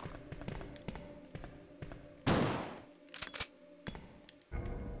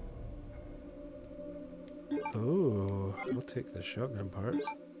 Oh, I'll take the shotgun parts.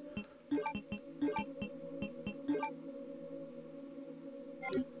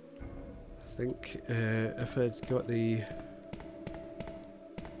 I think if I'd got the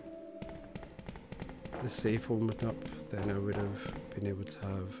safe opened up, then I would have been able to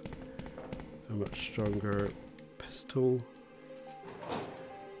have a much stronger pistol.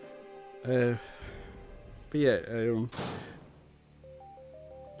 But yeah,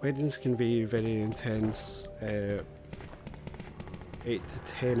 weddings can be very intense. 8 to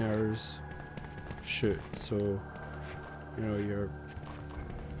 10 hours shoot, so you know you're.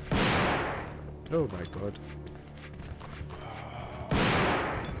 Oh my god.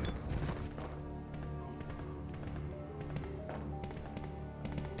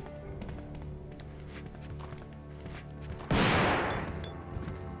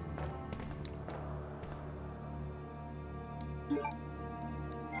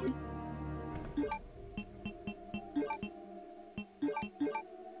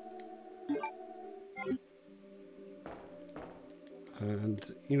 And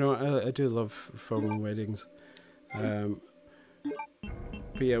you know, I do love filming weddings, but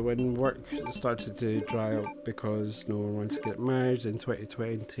yeah, when work started to dry up because no one wanted to get married in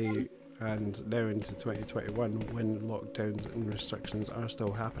 2020 and now into 2021, when lockdowns and restrictions are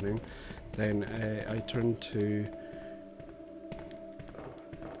still happening, then I turned to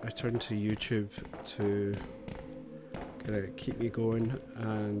YouTube to kind of keep me going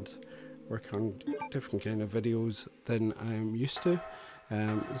and work on different kind of videos than I'm used to.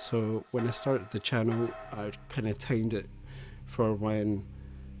 So when I started the channel, I kind of timed it for when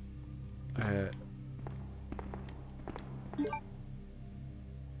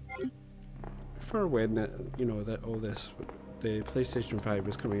that, you know, that all this, the PlayStation 5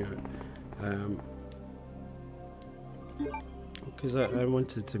 was coming out, because I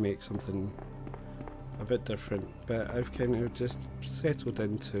wanted to make something a bit different, but I've kind of just settled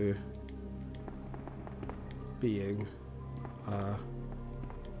into being oh,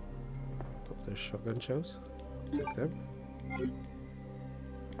 there's shotgun shells, take them.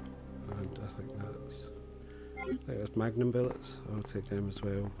 and I think that's Magnum bullets. I'll take them as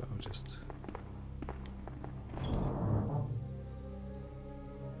well, but I'll just.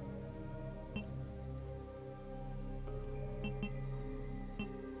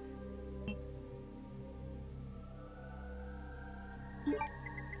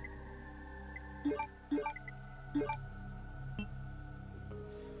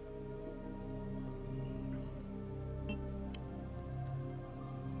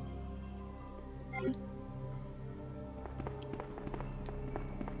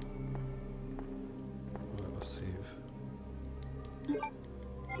 I'll save.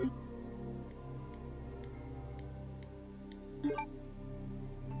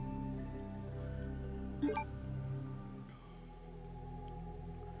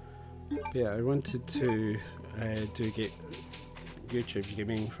 Yeah, I wanted to do YouTube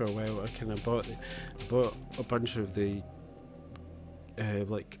gaming for a while. I kind of bought a bunch of the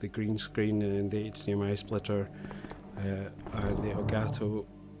like the green screen and the HDMI splitter and the Elgato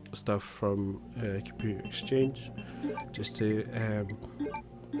stuff from Computer Exchange, just to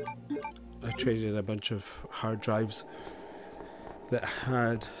I traded a bunch of hard drives that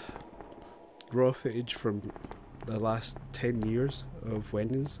had raw footage from the last 10 years of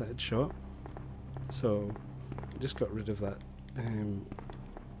weddings that I'd shot, so just got rid of that.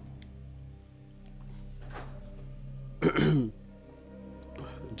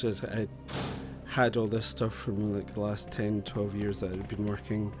 Just I had all this stuff from like the last 10-12 years that I'd been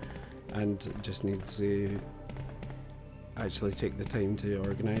working, and just needs to actually take the time to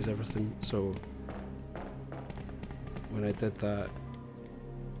organize everything. So when I did that,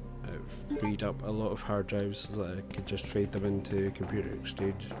 it freed up a lot of hard drives so that I could just trade them into Computer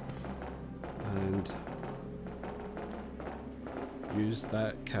Exchange and use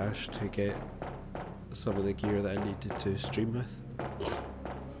that cash to get some of the gear that I needed to stream with.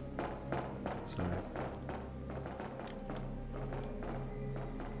 Sorry.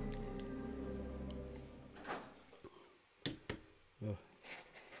 Oh.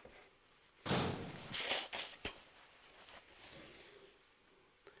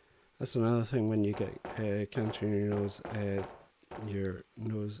 That's another thing when you get cancer in your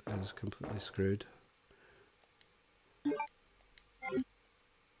nose is completely screwed.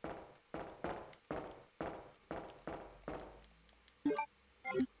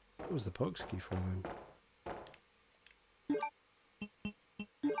 What was the POX key for then?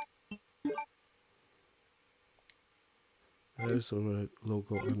 There is a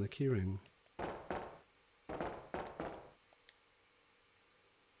logo on the keyring.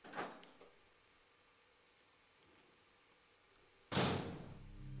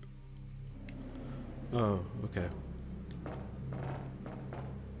 Oh, okay.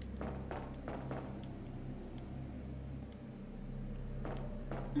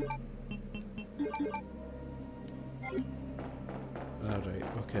 Alright,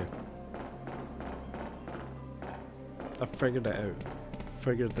 okay. I figured it out.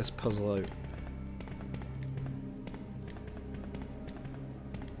 Figured this puzzle out.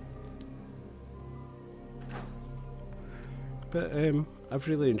 But I've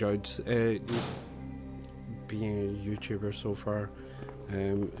really enjoyed being a YouTuber so far.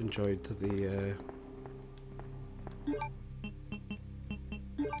 Enjoyed the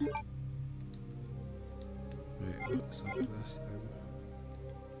Wait, what's up with this then?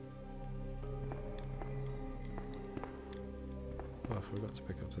 Oh, I forgot to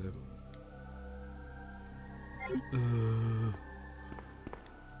pick up the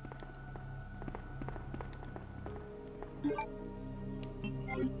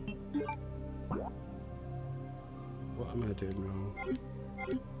what am I doing wrong?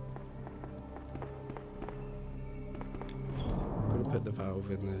 I'm gonna put the valve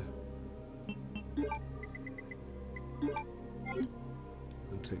in there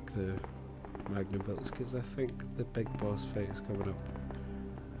and take the Magnum bullets because I think the big boss fight is coming up.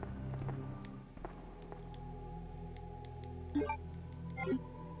 Right.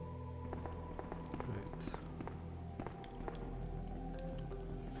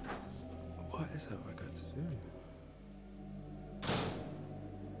 What is that I got to do?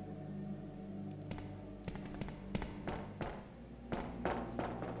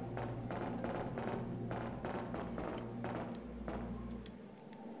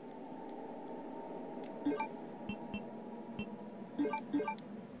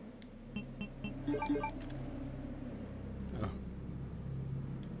 Oh.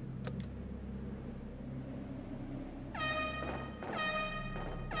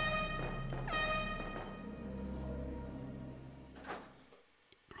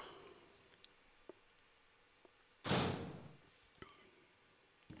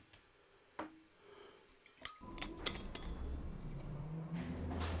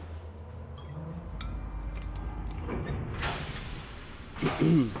 But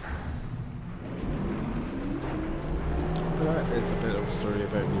that is a bit of a story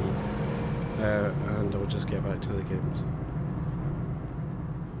about me, and I'll just get back to the games.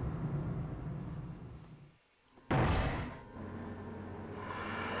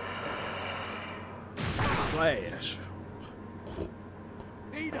 Slash.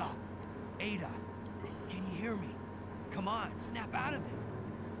 Ada! Ada! Can you hear me? Come on, snap out of it!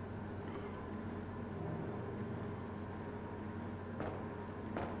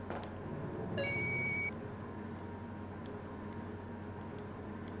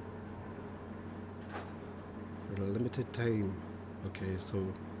 For a limited time. Okay,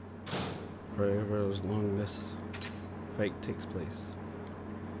 so forever as long this fight takes place.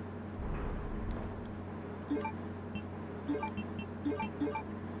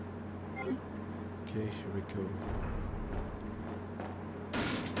 Okay, here we go.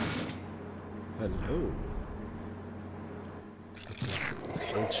 Hello. His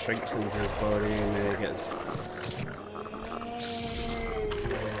head shrinks into his body and then it gets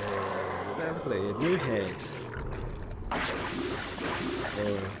lovely, a new head.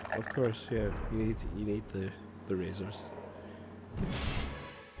 Oh, of course, yeah. You need the razors.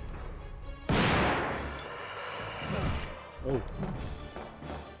 Oh.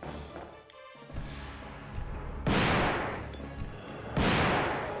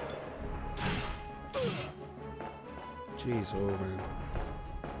 Jeez, oh man.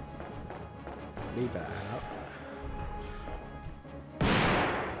 Leave that out.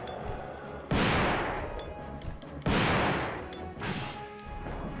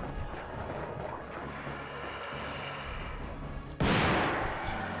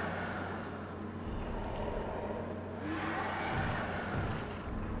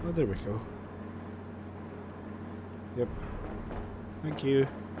 Oh, there we go. Yep. Thank you.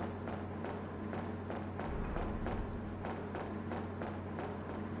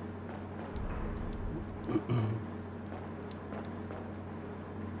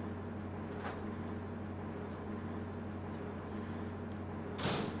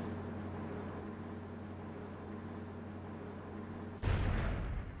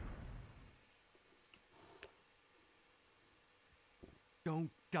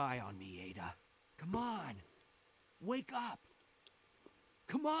 Don't die on me, Ada. Come on! Wake up!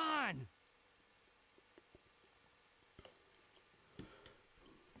 Come on!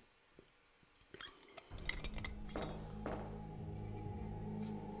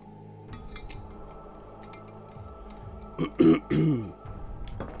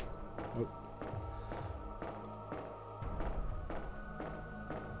 Oh.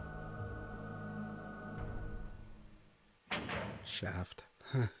 Shaft.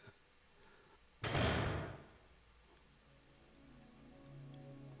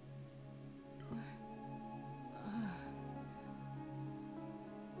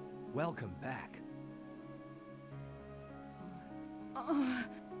 Welcome back.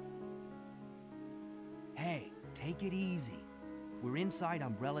 Hey, take it easy. We're inside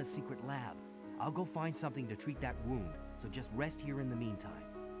Umbrella's secret lab. I'll go find something to treat that wound, so just rest here in the meantime.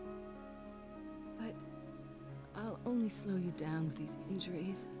 But I'll only slow you down with these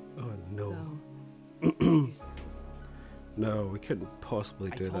injuries. Oh no. Go. Save yourself. No, we couldn't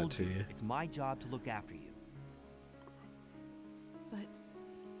possibly do that told to you. It's my job to look after you. But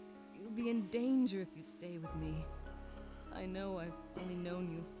you'll be in danger if you stay with me. I know I've only known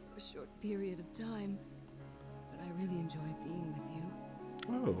you for a short period of time, but I really enjoy being with you.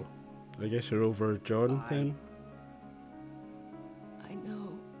 Oh, I guess you're over John then? I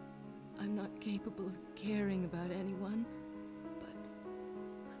know I'm not capable of caring about anyone, but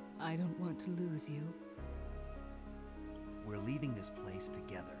I don't want to lose you. We're leaving this place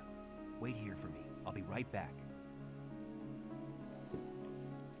together. Wait here for me. I'll be right back.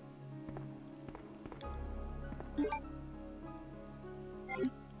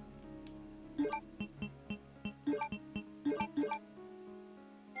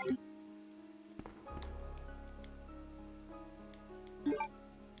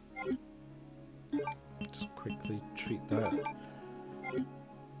 Just quickly treat that.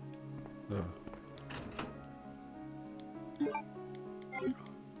 Oh.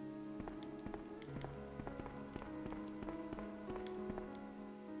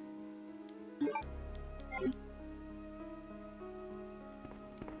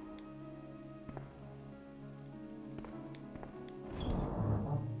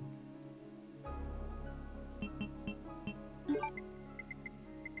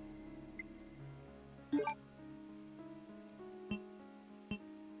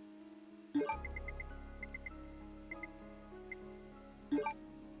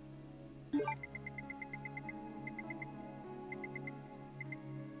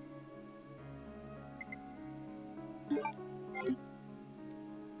 Try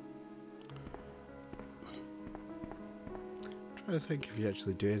to think if you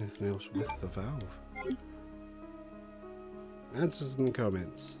actually do anything else with the valve. Answers in the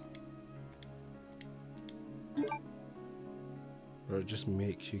comments. Or it just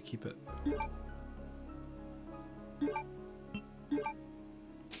makes you keep it.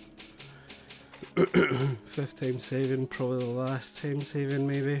 Fifth time saving, probably the last time saving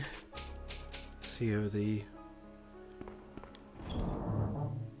maybe. See how the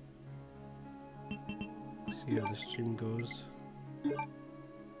stream goes.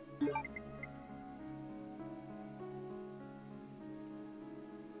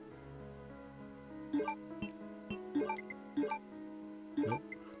 Nope.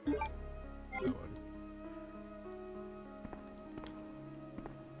 That one.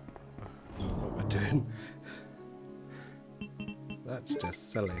 Oh, what am I doing? That's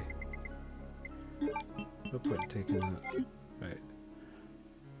just silly. No point taking that. Right.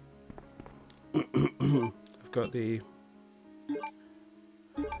 I've got the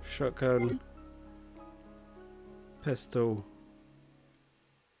shotgun, pistol,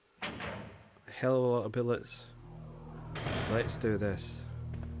 a hell of a lot of bullets. Let's do this.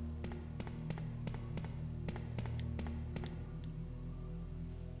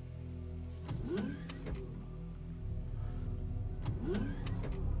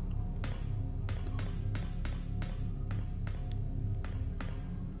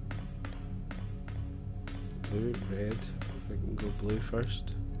 Blue, red. I can go blue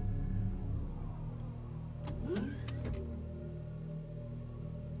first.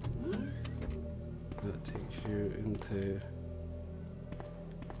 That takes you into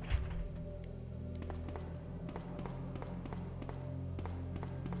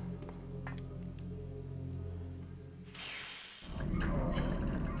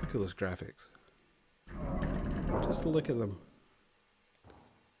look at those graphics. Just look at them.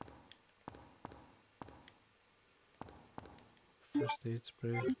 First aid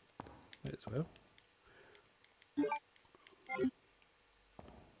spray. Might as well.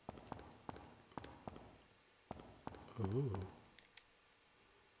 Oh.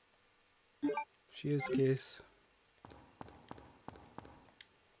 Fuse case.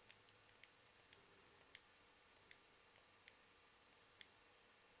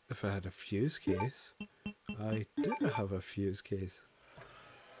 If I had a fuse case, I do have a fuse case.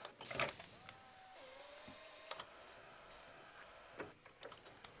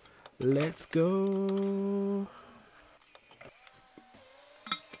 Let's go.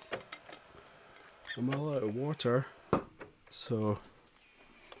 I'm all out of water, so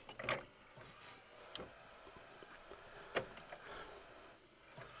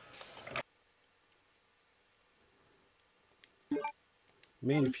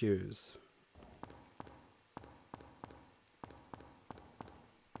main fuse.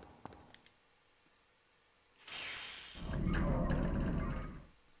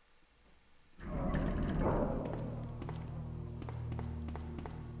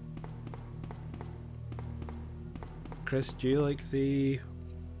 Chris, do you like the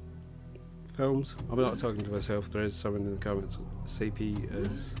films? I'm not talking to myself. There is someone in the comments. CP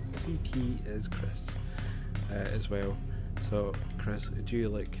is Chris as well. So, Chris, do you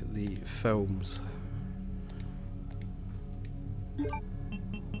like the films?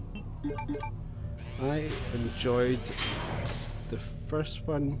 I enjoyed the first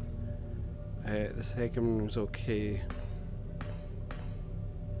one. The second one was okay,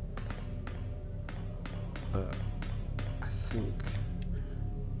 but I think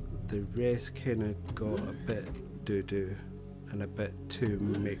the rest kind of got a bit doo-doo and a bit too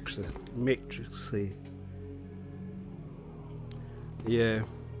matrixy. Yeah,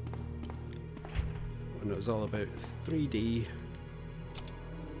 when it was all about 3D.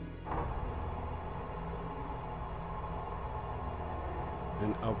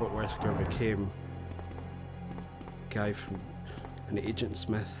 And Albert Wesker became a guy from an Agent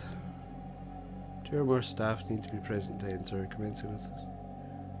Smith. 2 or more staff need to be present to enter commencing with us.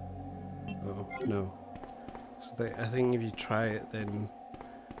 Oh, no. So I think if you try it, then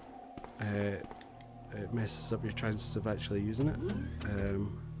it messes up your chances of actually using it.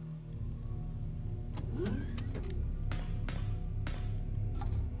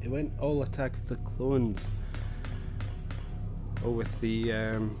 It went all Attack of the Clones. Oh, with the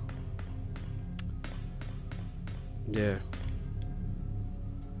yeah,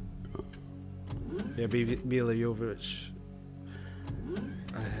 Mila Jovovich.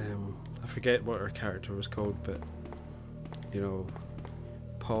 I forget what her character was called, but you know,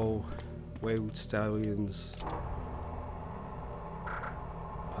 Paul, Wild Stallions.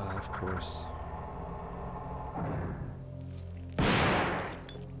 Of course.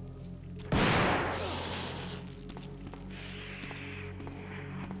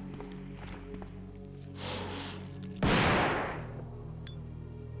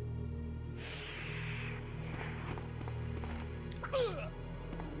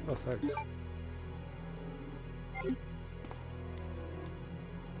 Oh, thanks.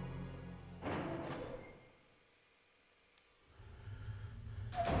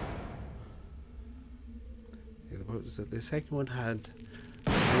 Yeah, what was it? The second one had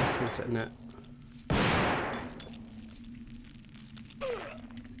faces in it.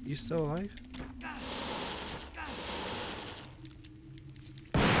 You still alive?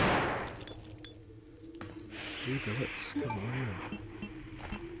 3 bullets. Come on, man.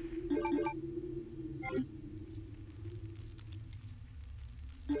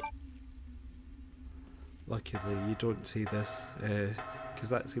 Luckily, you don't see this because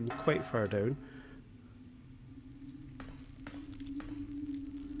that seemed quite far down.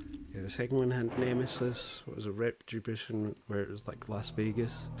 Yeah, the second one had Nemesis. What was a Retribution, where it was like Las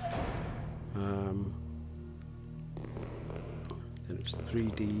Vegas. Then it was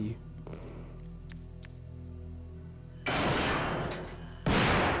 3D.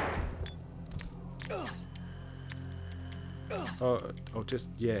 Oh, I'll just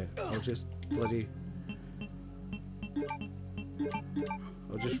bloody...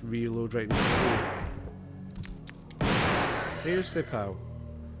 I'll just reload right now. Seriously, pal.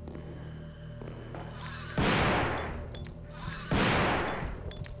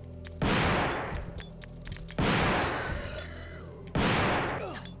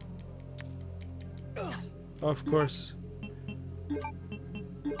 Oh, of course.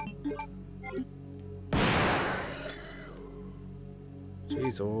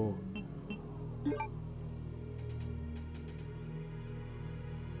 Jeez, oh.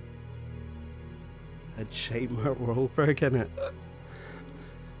 Had Shane Wahlberg in it.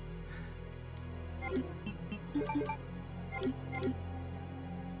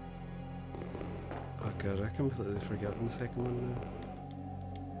 Oh god, I completely forgot the second one now.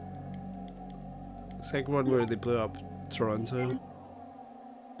 The second one where they blew up Toronto.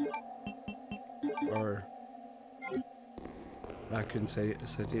 Or Raccoon City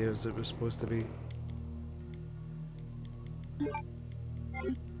as it was supposed to be.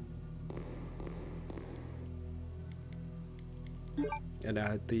 And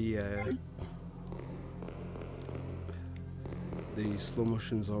I had the slow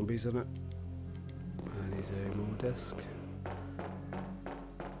motion zombies in it. I need a ammo disc.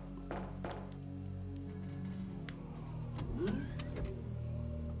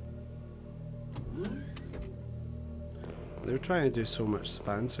 They were trying to do so much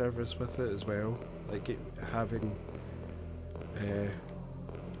fan service with it as well, like having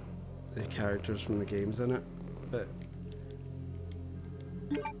the characters from the games in it, but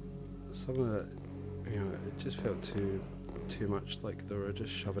some of it, you know, it just felt too much like they were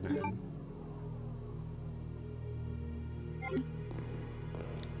just shoving it in.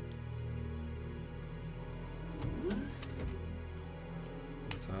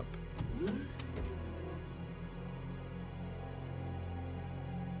 What's up?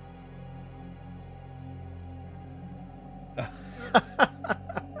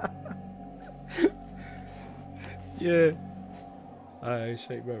 Yeah. I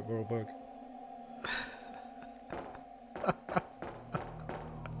shake my bug.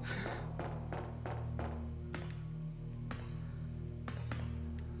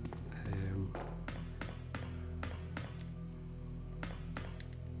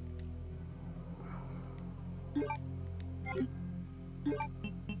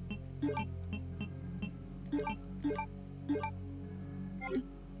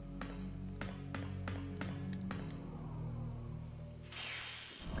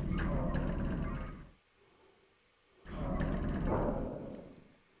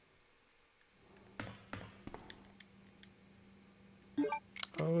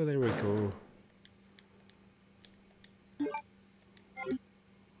 Oh, there we go.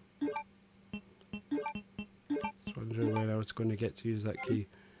 Just wondering when I was going to get to use that key.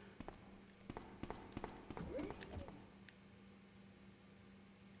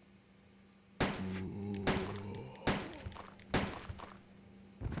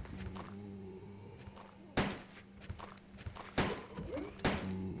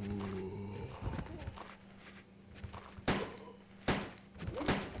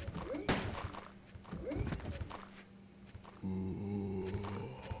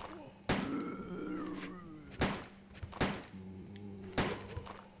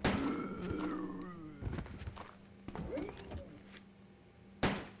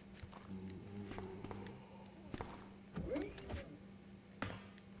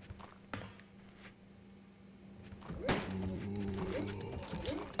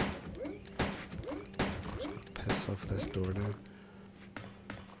 this door now.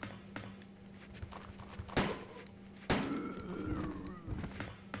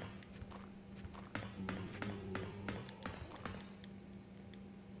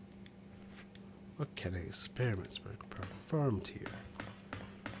 What kind of experiments were performed here?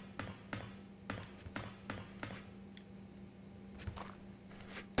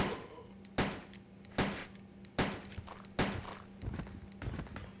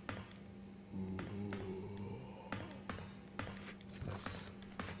 What's this?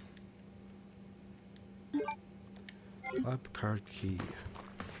 Lab card key.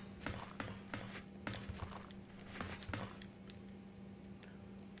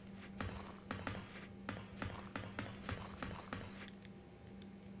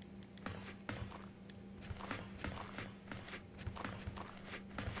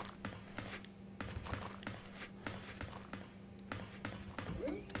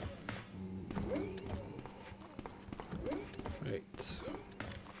 Right.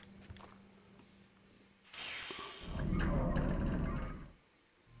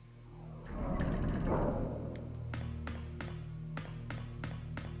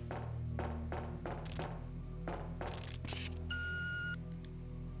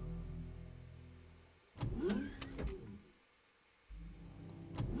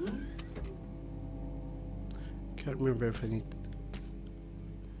 Can't remember if I need.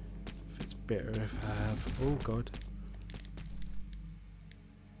 If it's better if I have. Oh God.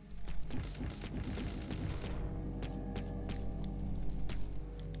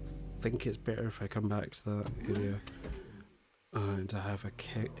 I think it's better if I come back to that area and I have a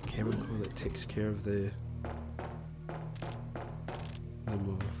chemical that takes care of the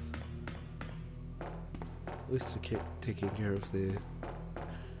moth. At least taking care of the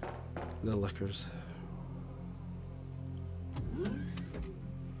liquors.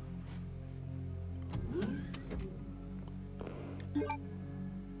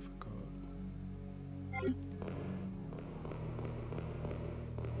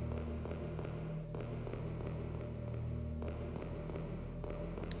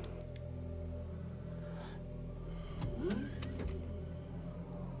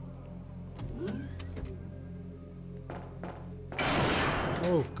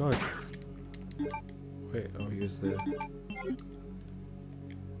 Oh God. Wait, I'll use the...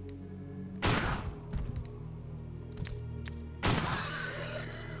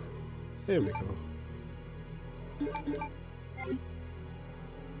 There we go.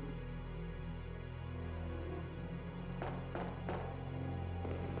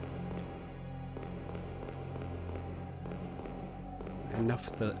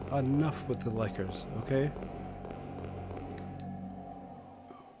 Enough with the liquors, okay?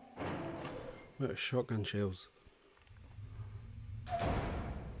 What about shotgun shells?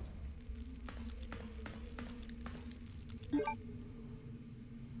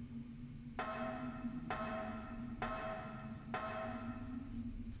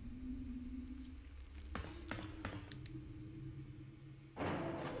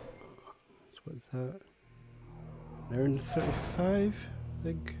 So what's that? An hour and 35, I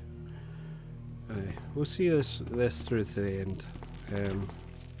think. Aye, we'll see this through to the end.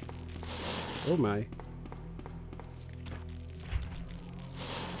 Oh my. It's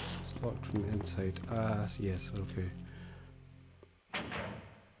locked from the inside. Ah, yes, okay.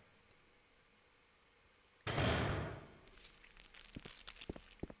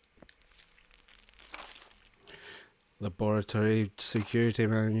 Laboratory security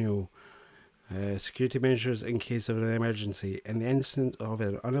manual. Security measures in case of an emergency. In the instance of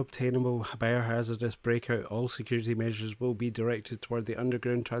an unobtainable biohazardous breakout, all security measures will be directed toward the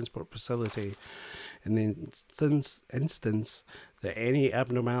underground transport facility. In the instance that any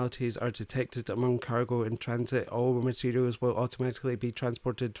abnormalities are detected among cargo in transit, all materials will automatically be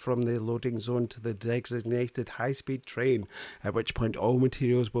transported from the loading zone to the designated high-speed train, at which point all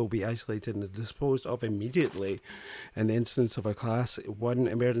materials will be isolated and disposed of immediately. In the instance of a Class 1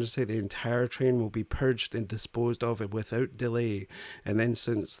 emergency, the entire train will be purged and disposed of without delay. In the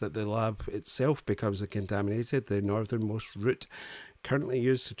instance that the lab itself becomes contaminated, the northernmost route currently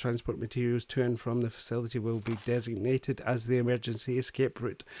used to transport materials to and from the facility will be designated as the emergency escape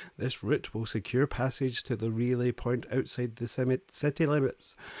route. This route will secure passage to the relay point outside the city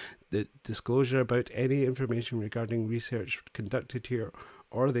limits. The disclosure about any information regarding research conducted here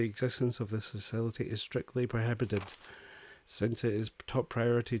or the existence of this facility is strictly prohibited. Since it is top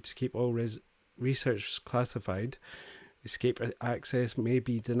priority to keep all research classified, escape access may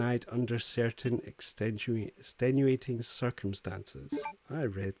be denied under certain extenuating circumstances. I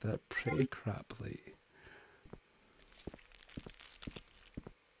read that pretty craply.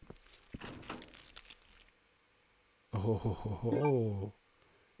 Oh,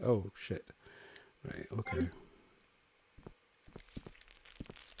 oh shit. Right, okay.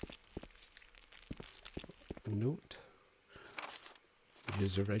 A note.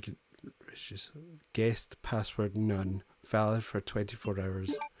 User just guest password none. Valid for 24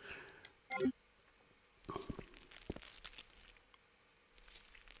 hours.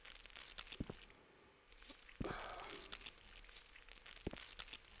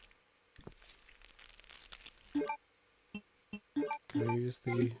 Can I use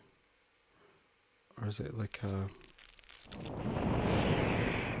the... Or is it like a...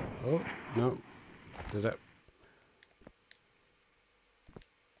 Oh, no. Did it?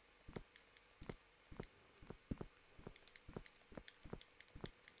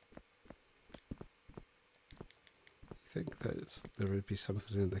 You think that there would be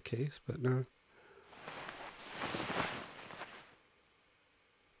something in the case, but no.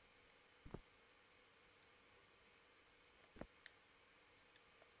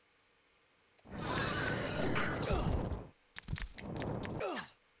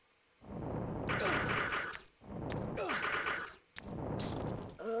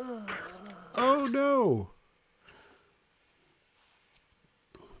 Oh no!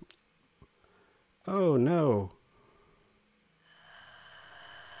 Oh no!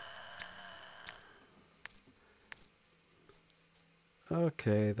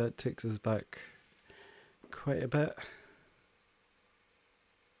 Okay, that takes us back quite a bit.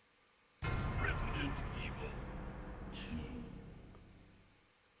 Resident Evil 2.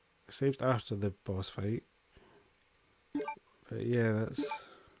 I saved after the boss fight. But yeah, that's...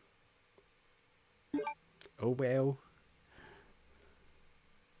 Oh well.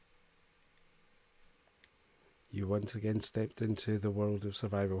 You once again stepped into the world of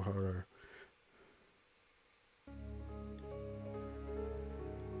survival horror.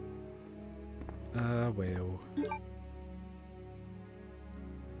 Ah, well.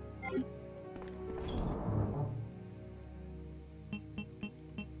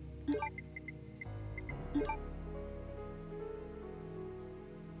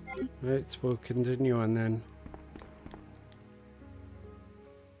 Right, we'll continue on then.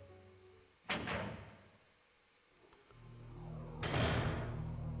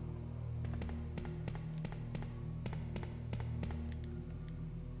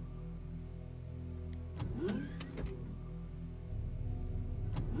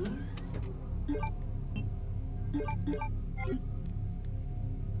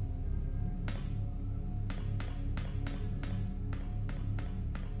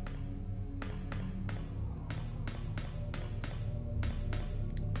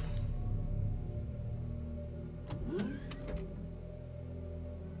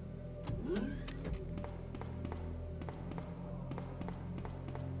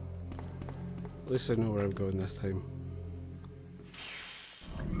 At least I know where I'm going this time.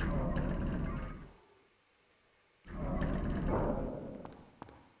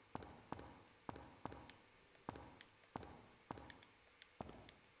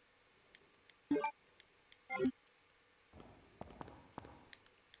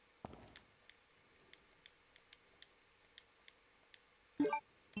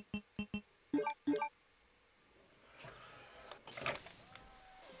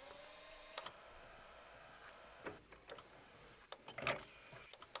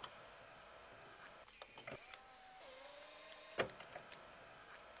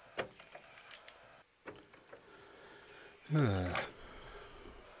 Ah.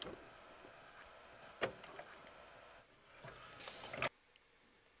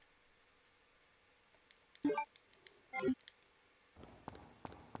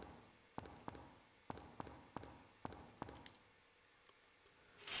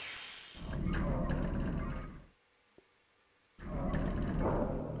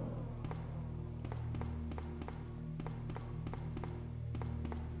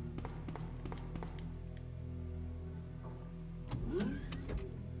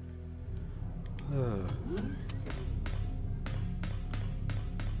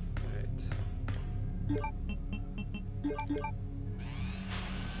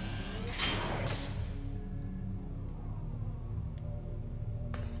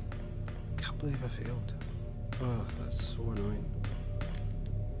 Can't believe I failed. Oh, that's so annoying.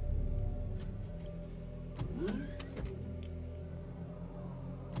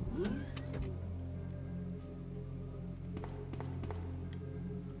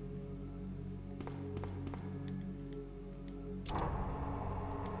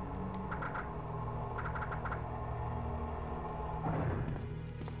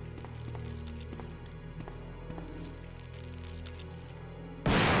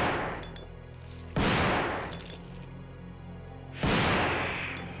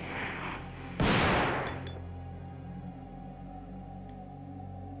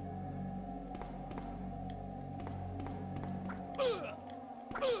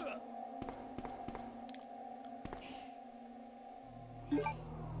 Okay.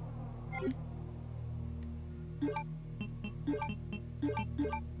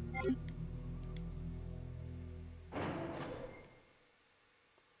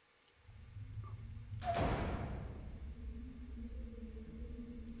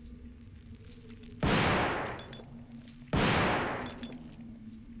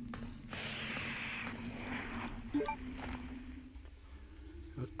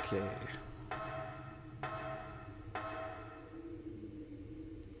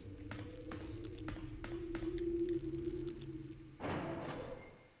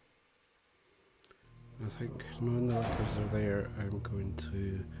 I think knowing the liquors are there, I'm going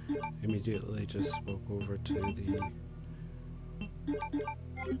to immediately just swap over to the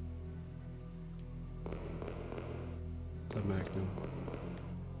Magnum.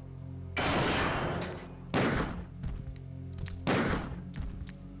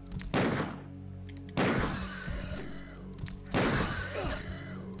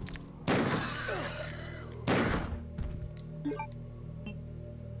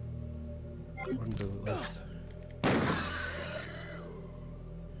 One to the left.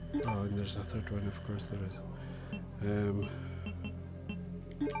 Oh, and there's a third one, of course there is. Here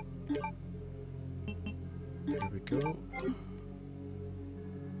we go.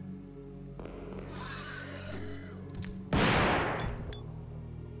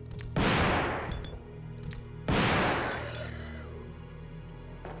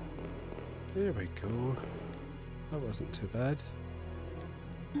 There we go. That wasn't too bad.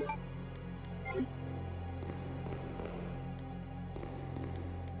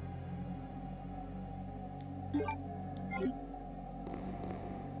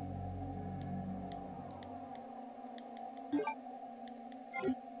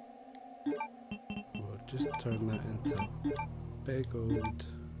 We'll just turn that into big old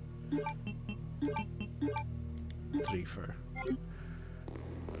threefer.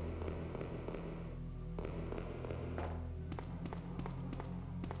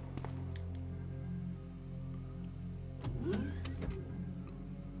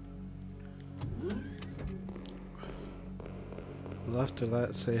 Well, after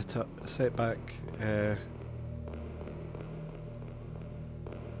that setback,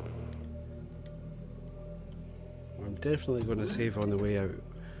 I'm definitely going to save on the way out,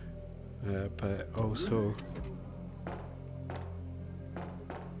 but also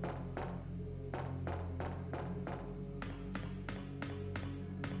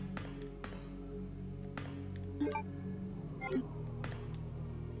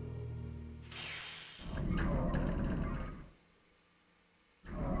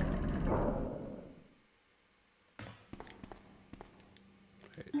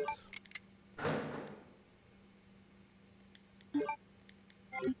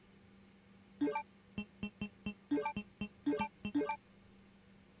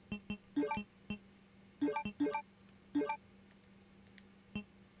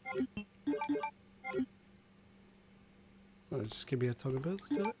just give me a ton of bullets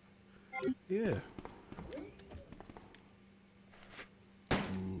to it. Yeah.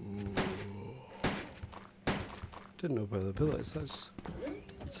 Didn't know about the bullets.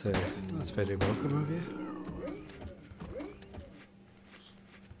 That's very welcome of you.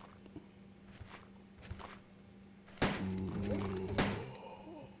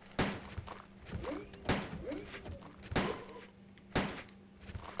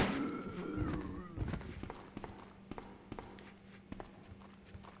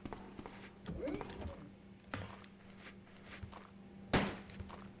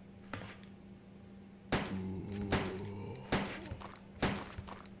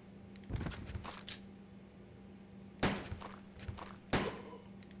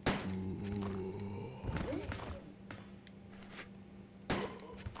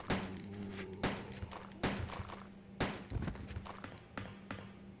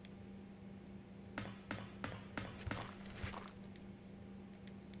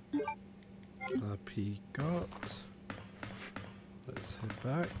 Up he got. Let's head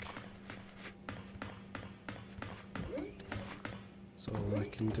back. That's all I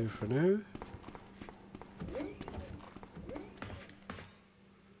can do for now.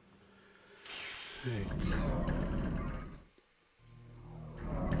 Right.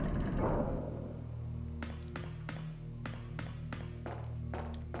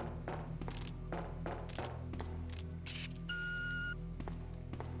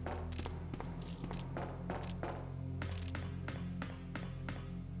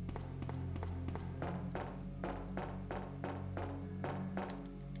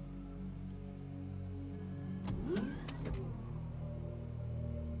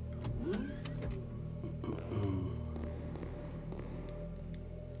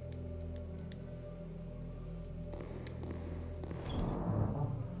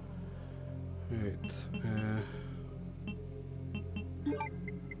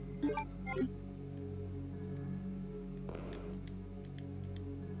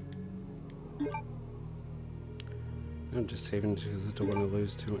 I'm just saving because I don't want to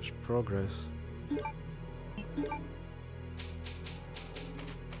lose too much progress.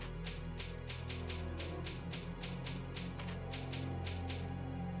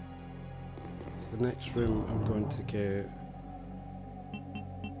 So the next room I'm going to get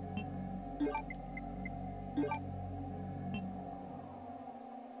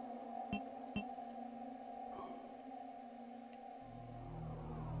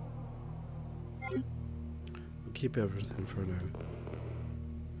keep everything for now.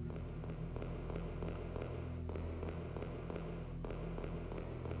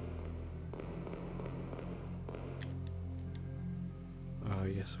 Ah,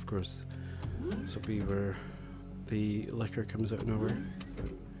 yes, of course. This will be where the liquor comes out of nowhere.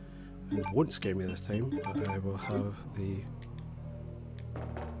 It won't scare me this time, but I will have the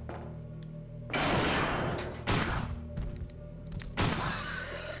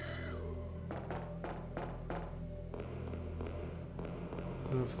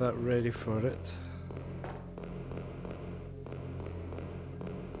have that ready for it.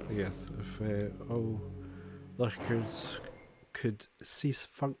 Yes, if all liquors could cease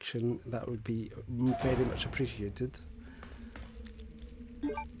function, that would be very much appreciated.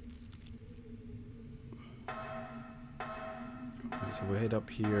 Right, so we'll head up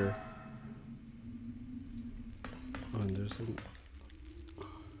here. Oh, and there's some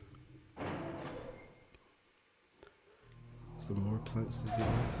more plants to deal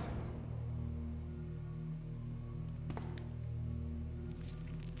with.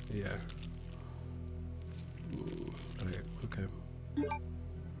 Yeah. Right, okay.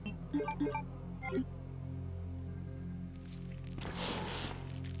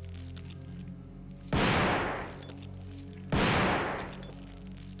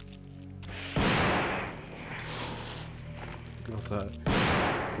 Love that.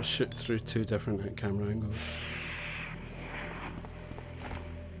 We'll shoot through two different camera angles.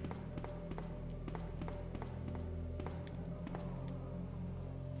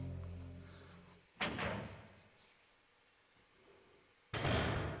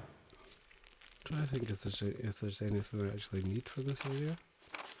 I think if there's anything I actually need for this area.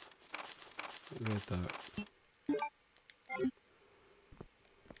 Read that.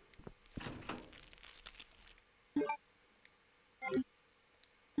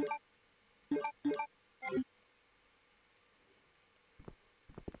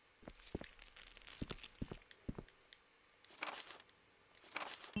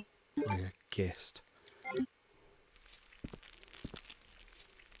 Like a guest.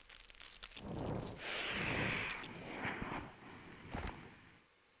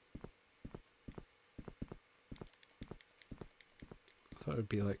 I thought it would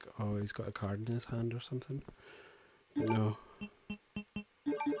be like, oh, he's got a card in his hand or something. But no.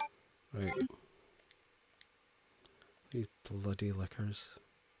 Right. These bloody liquors.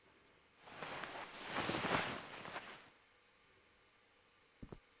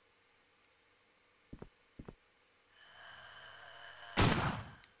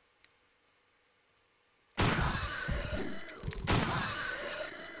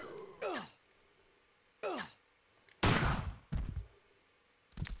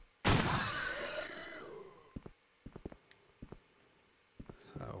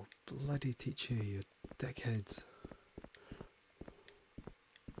 I'll bloody teach you, you dickheads.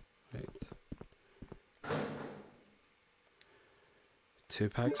 Right. 2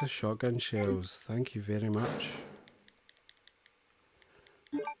 packs of shotgun shells. Thank you very much.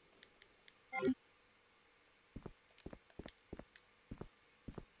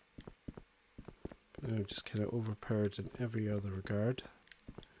 I'm just kind of overpowered in every other regard.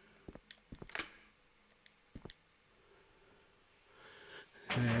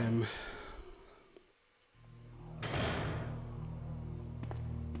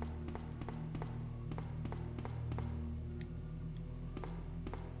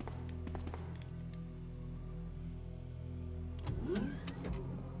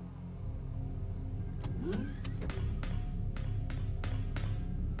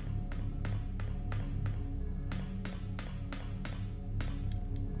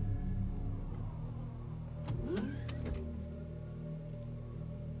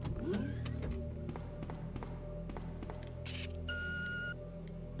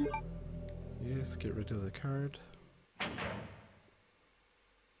 Yes, get rid of the card.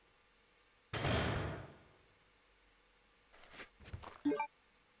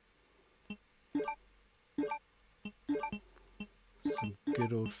 Some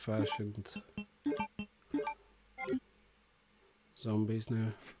good old-fashioned zombies now.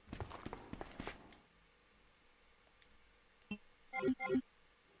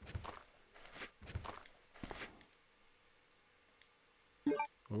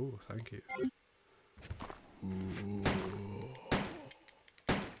 Oh, thank you.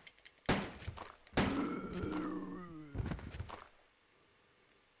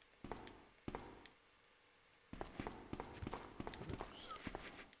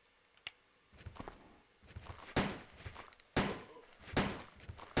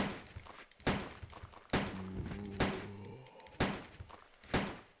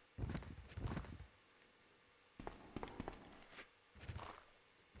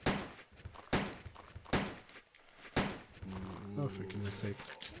 Oh, for goodness sake.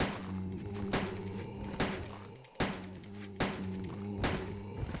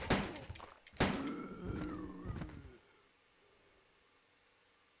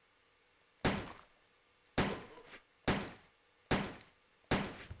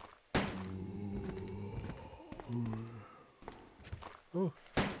 Oh,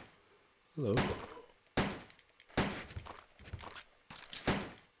 hello.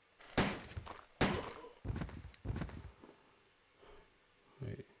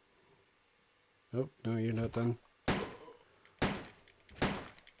 Wait. Oh, no, you're not done.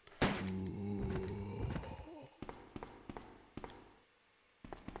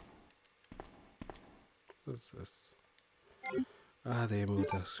 What's this? Ah, the ammo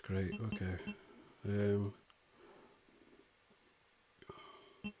disc, right, okay.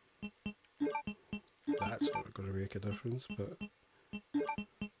 That's not going to make a difference, but...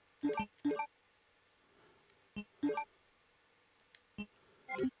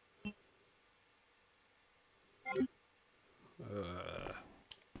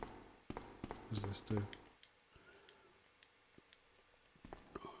 what does this do?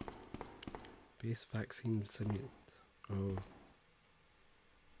 Base vaccine simulate. Oh.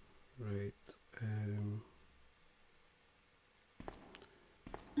 Right.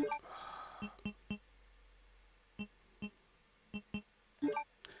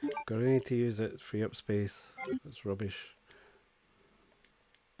 Gonna need to use it, free up space. That's rubbish.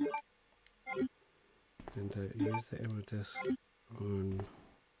 And use the ammo disc on...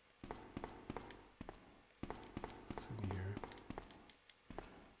 what's in here?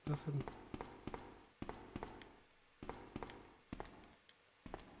 Nothing.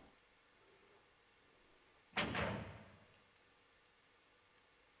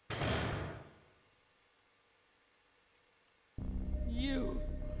 You!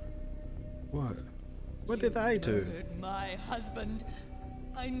 What? What did I do? Murdered my husband.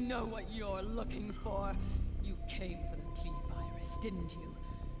 I know what you're looking for. You came for the G-Virus, didn't you?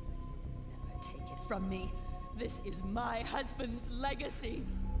 But you'll never take it from me. This is my husband's legacy.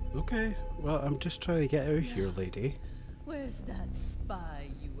 Okay, well, I'm just trying to get out of here, lady. Where's that spy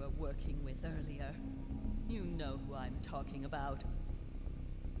you were working with earlier? You know who I'm talking about.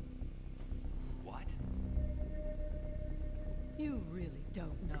 What? You really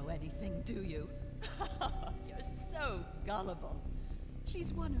don't know anything, do you? You're so gullible.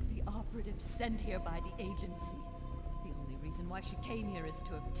 She's one of the operatives sent here by the agency. The only reason why she came here is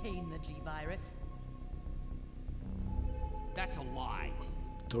to obtain the G-Virus. That's a lie.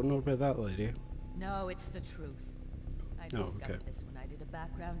 Don't know about that, lady. No, it's the truth. I discovered this when I did a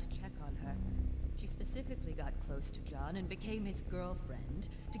background check on her. She specifically got close to John and became his girlfriend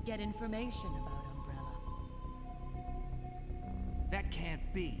to get information about Umbrella. That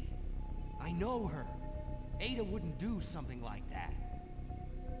can't be. I know her. Ada wouldn't do something like that.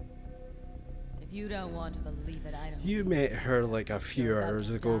 If you don't want to believe it, I don't. You met her like a few You're about hours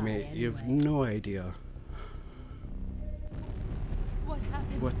to ago, die mate. You've anyway. no idea. What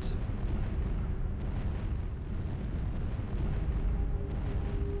happened? What?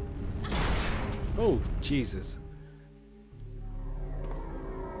 Oh, Jesus.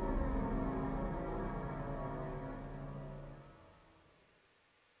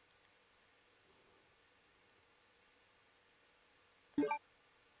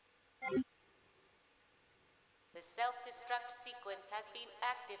 The self-destruct sequence has been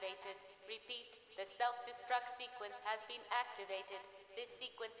activated. Repeat, the self-destruct sequence has been activated. This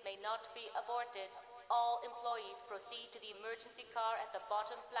sequence may not be aborted. All employees proceed to the emergency car at the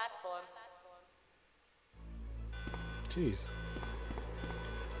bottom platform. Jeez.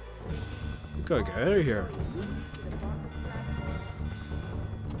 We gotta get out of here.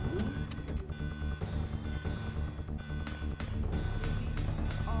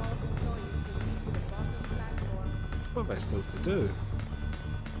 What have I still to do?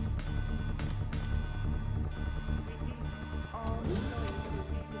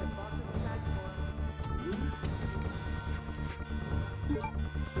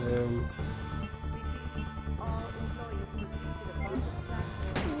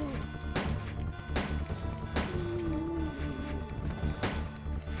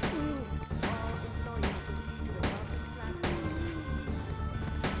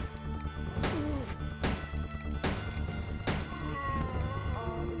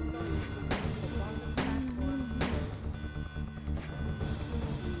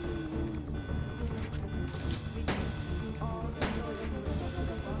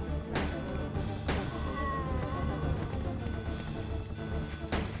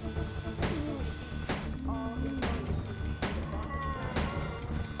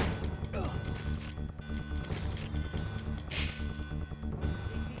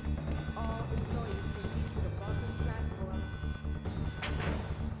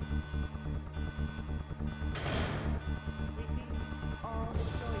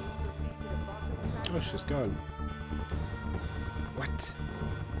 Oh, she's gone. What?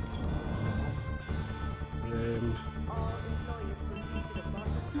 Get rid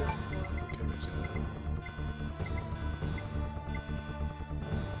of that.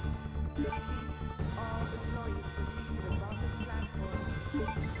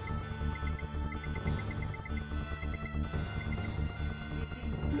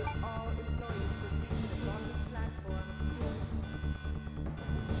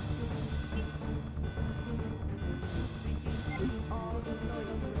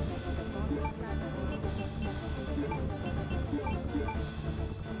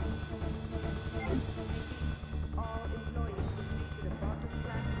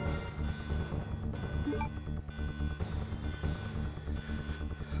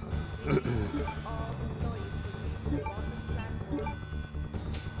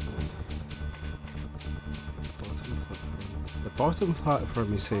 Bottom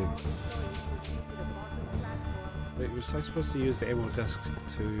platform, you say? Wait, was I supposed to use the ammo disc to...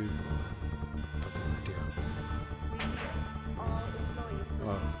 I have no idea.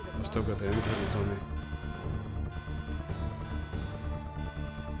 Oh, I've still got the implements on me.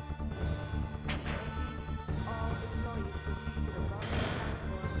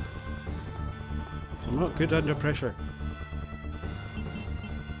 I'm not good under pressure.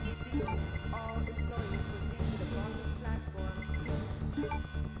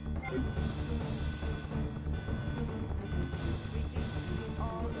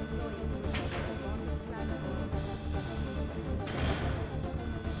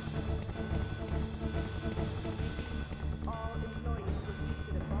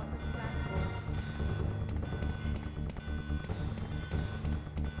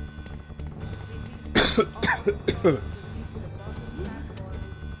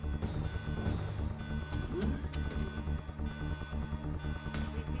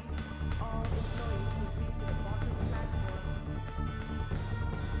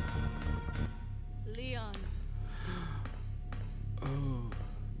 Leon. Oh,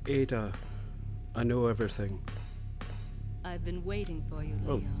 Ada. I know everything. I've been waiting for you,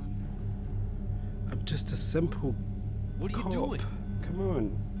 Oh. Leon. I'm just a simple What are you cop. doing? Come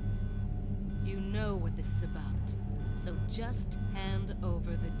on. You know what this is about, so just hand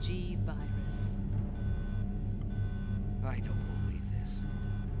over the G virus. I don't believe this.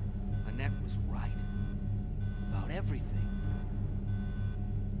 Annette was right. About everything.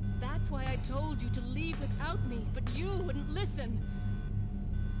 That's why I told you to leave without me, but you wouldn't listen.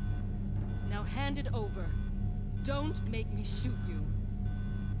 Now hand it over. Don't make me shoot you.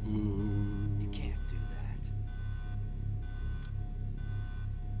 You can't do that.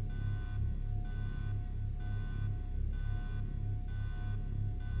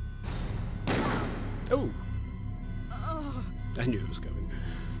 Oh, Oh, I knew it was coming.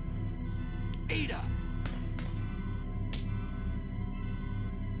 Ada!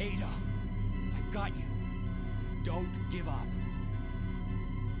 Ada! I've got you. Don't give up.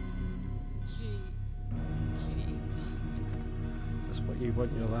 G5. That's what you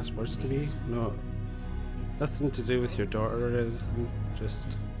want your last words to be? No, It's nothing to do with your daughter or anything. Just,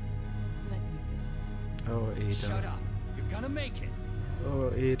 let me go. oh, Ada. Shut up. You're gonna make it.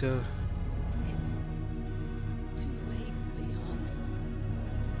 Oh, Ada. It's too late, Leon.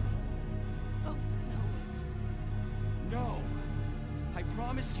 We both know it. No! I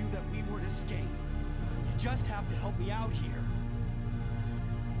promised you that we would escape. You just have to help me out here.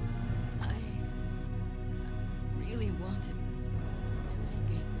 I really wanted to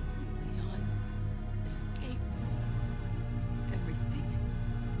escape with you, Leon. Escape from everything.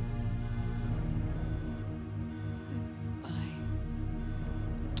 Goodbye.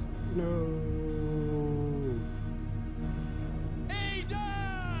 No.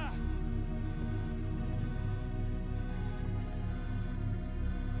 Ada!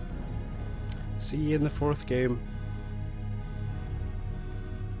 See you in the fourth game.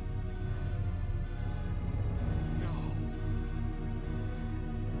 No.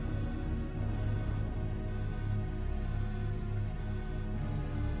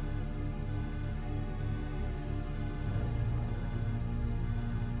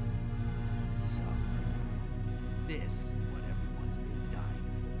 So, this is what everyone's been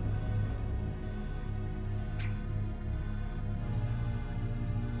dying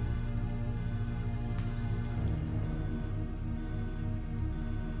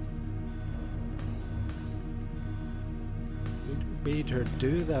You made her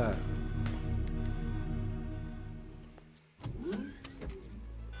do that.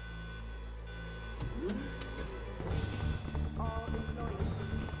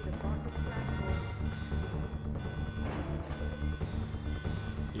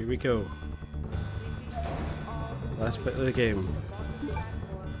 Here we go. Last bit of the game.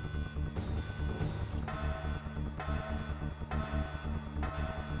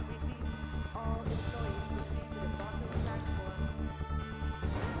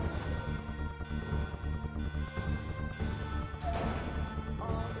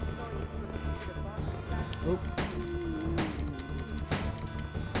 Oh.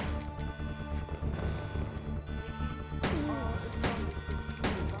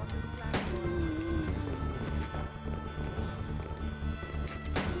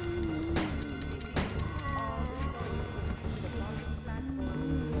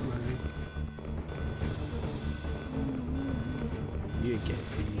 You get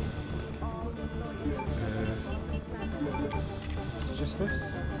me. Just this?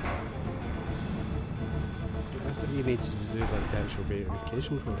 I thought you needed to do like the actual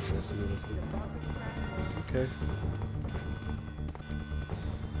verification process and everything. Okay.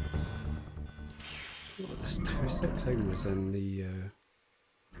 I don't know what this two-step thing was in the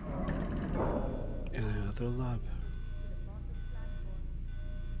other lab.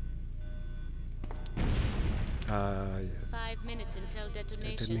 Yes. 5 minutes until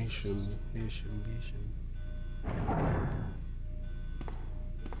detonation. Nation.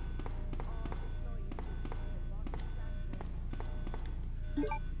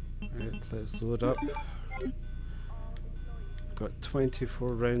 Right, let's load up. Got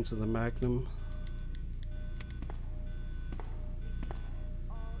 24 rounds of the Magnum.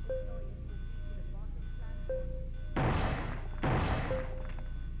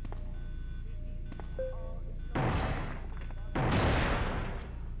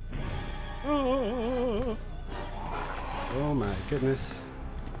 Oh my goodness.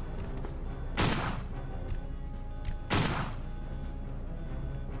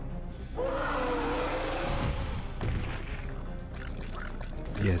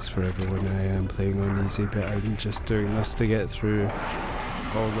 Yes, for everyone, I am playing on easy, but I'm just doing this to get through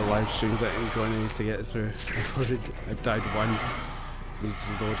all the live streams that I'm going to need to get through. I've died once, need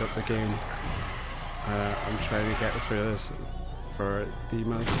to load up the game. I'm trying to get through this for the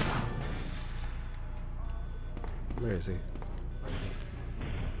month. Where is he? Where is he?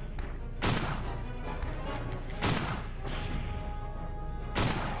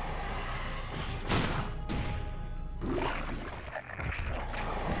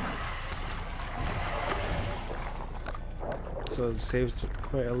 So I've saved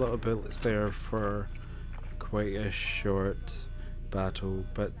quite a lot of bullets there for quite a short battle,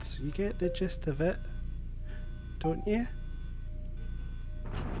 but you get the gist of it, don't you?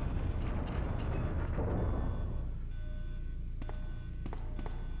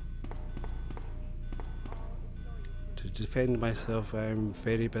 To defend myself, I'm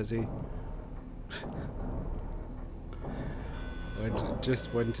very busy. I'm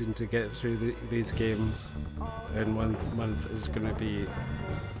just wanting to get through these games, and 1 month is going to be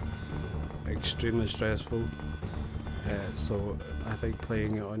extremely stressful. So I think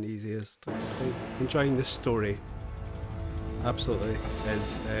playing it on easiest, enjoying the story, absolutely,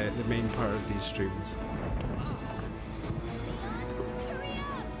 is the main part of these streams.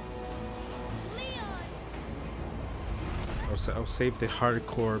 I'll save the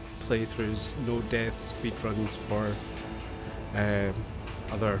hardcore playthroughs, no death speedruns for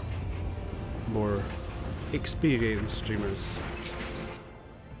other more experienced streamers.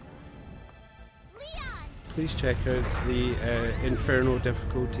 Please check out the Inferno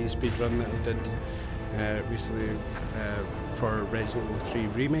difficulty speedrun that I did recently for Resident Evil 3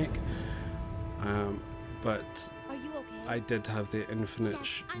 Remake, but Are you okay? I did have the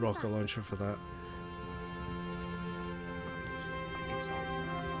infinite rocket launcher for that. It's over.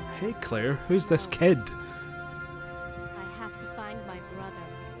 Hey Claire, who's this kid? I have to find my brother.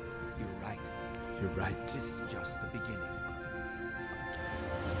 You're right. You're right. This is just the beginning.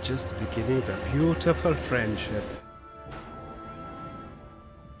 It's just the beginning of a beautiful friendship.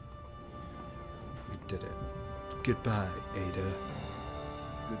 We did it. Goodbye, Ada.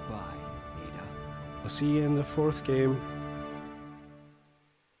 Goodbye, Ada. I'll see you in the 4th game.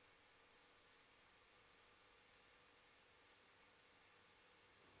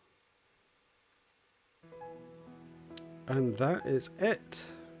 And that is it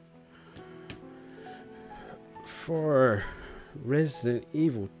for Resident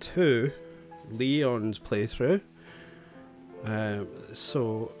Evil 2 Leon's playthrough.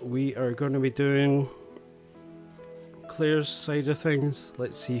 So we are going to be doing Claire's side of things.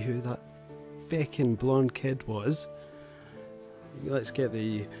 Let's see who that feckin' blonde kid was. Let's get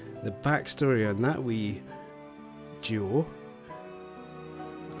the backstory on that wee duo.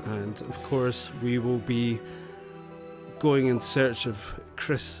 And of course we will be going in search of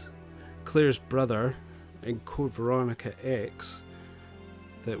Claire's brother, in Code Veronica X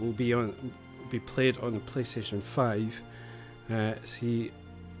that will be played on the PlayStation 5. See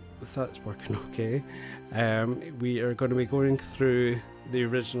if that's working okay. We are going to be going through the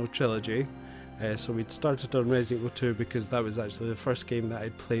original trilogy. So we'd started on Resident Evil 2 because that was actually the first game that I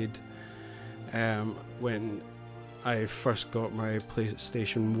played when I first got my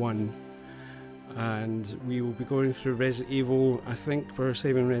PlayStation 1. And we will be going through Resident Evil. I think we're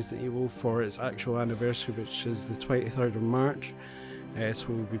saving Resident Evil for its actual anniversary, which is the 23rd of March. So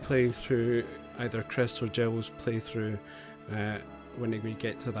we'll be playing through either Chris or Jill's playthrough when we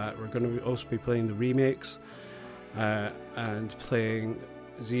get to that. We're going to also be playing the remakes and playing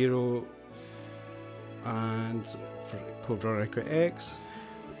 0 and for Code Veronica X,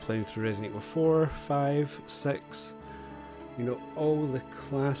 playing through Resident Evil 4, 5, 6, you know, all the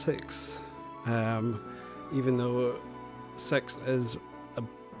classics. Even though 6 is a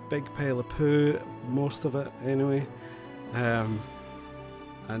big pile of poo, most of it anyway, and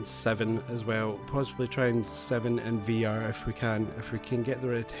 7 as well. Possibly trying 7 in VR if we can get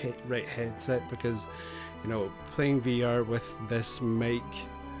the right headset, because you know, playing VR with this mic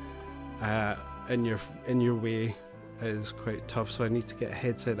in your way is quite tough, so I need to get a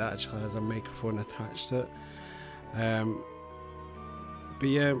headset that actually has a microphone attached to it. But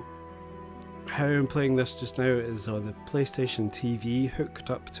yeah, how I'm playing this just now is on the PlayStation TV hooked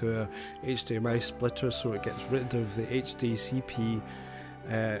up to a HDMI splitter, so it gets rid of the HDCP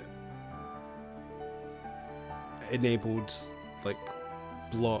enabled like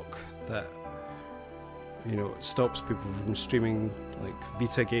block that, you know, stops people from streaming like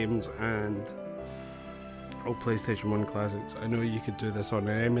Vita games and all PlayStation 1 classics. I know you could do this on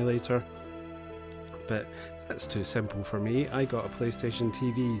an emulator, but that's too simple for me. I got a PlayStation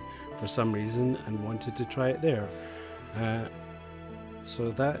TV for some reason and wanted to try it there.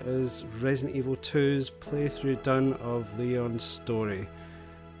 So that is Resident Evil 2's playthrough done of Leon's story.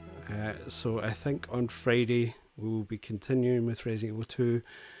 So I think on Friday we will be continuing with Resident Evil 2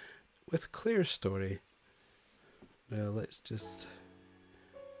 with Claire's story. Now let's just...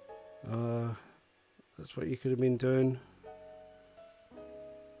 that's what you could have been doing.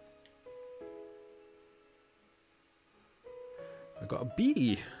 I got a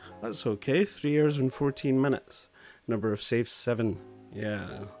B. That's okay. 3 hours and 14 minutes. Number of saves 7.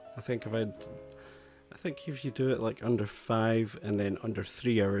 Yeah, I think if you do it like under 5 and then under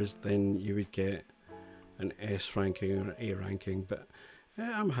 3 hours, then you would get an S ranking or an A ranking. But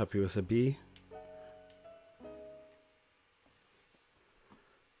yeah, I'm happy with a B.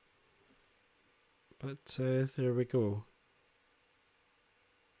 But there we go.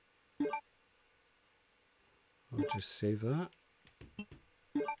 I'll just save that.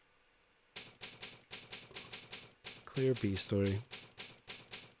 Clear B story.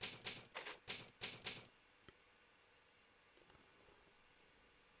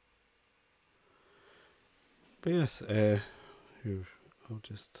 But yes, I'll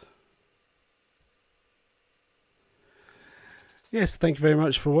just... Yes, thank you very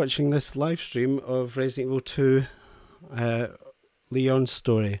much for watching this live stream of Resident Evil 2 Leon's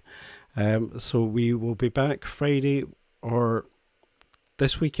story. So we will be back Friday or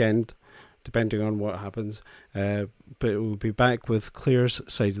this weekend, depending on what happens. But we'll be back with Claire's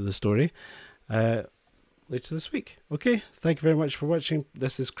side of the story later this week. Okay, thank you very much for watching.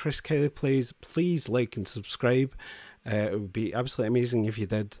 This is Chris Kelly Plays. Please like and subscribe. It would be absolutely amazing if you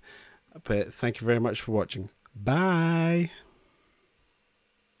did. But thank you very much for watching. Bye.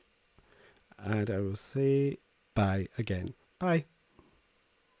 And I will say bye again. Bye.